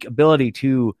unique ability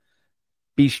to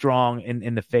be strong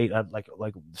in the fate of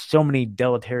so many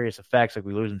deleterious effects.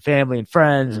 We losing family and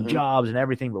friends and jobs and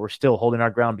everything, but we're still holding our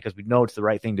ground because we know it's the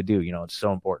right thing to do. It's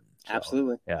so important. So,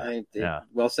 absolutely.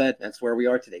 Well said. That's where we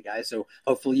are today, guys. So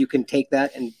hopefully you can take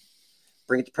that and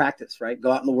bring it to practice, right? Go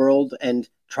out in the world and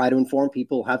try to inform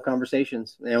people, have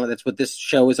conversations. That's what this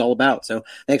show is all about. So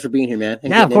thanks for being here, man.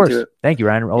 And of course. Thank you,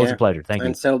 Ryan. Always a pleasure. Thank you.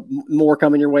 And so more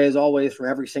coming your way as always from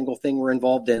every single thing we're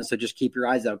involved in. So just keep your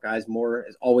eyes out, guys. More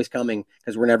is always coming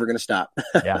because we're never going to stop.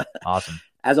 Yeah. Awesome.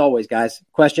 As always, guys,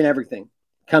 question everything.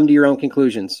 Come to your own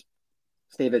conclusions.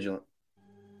 Stay vigilant.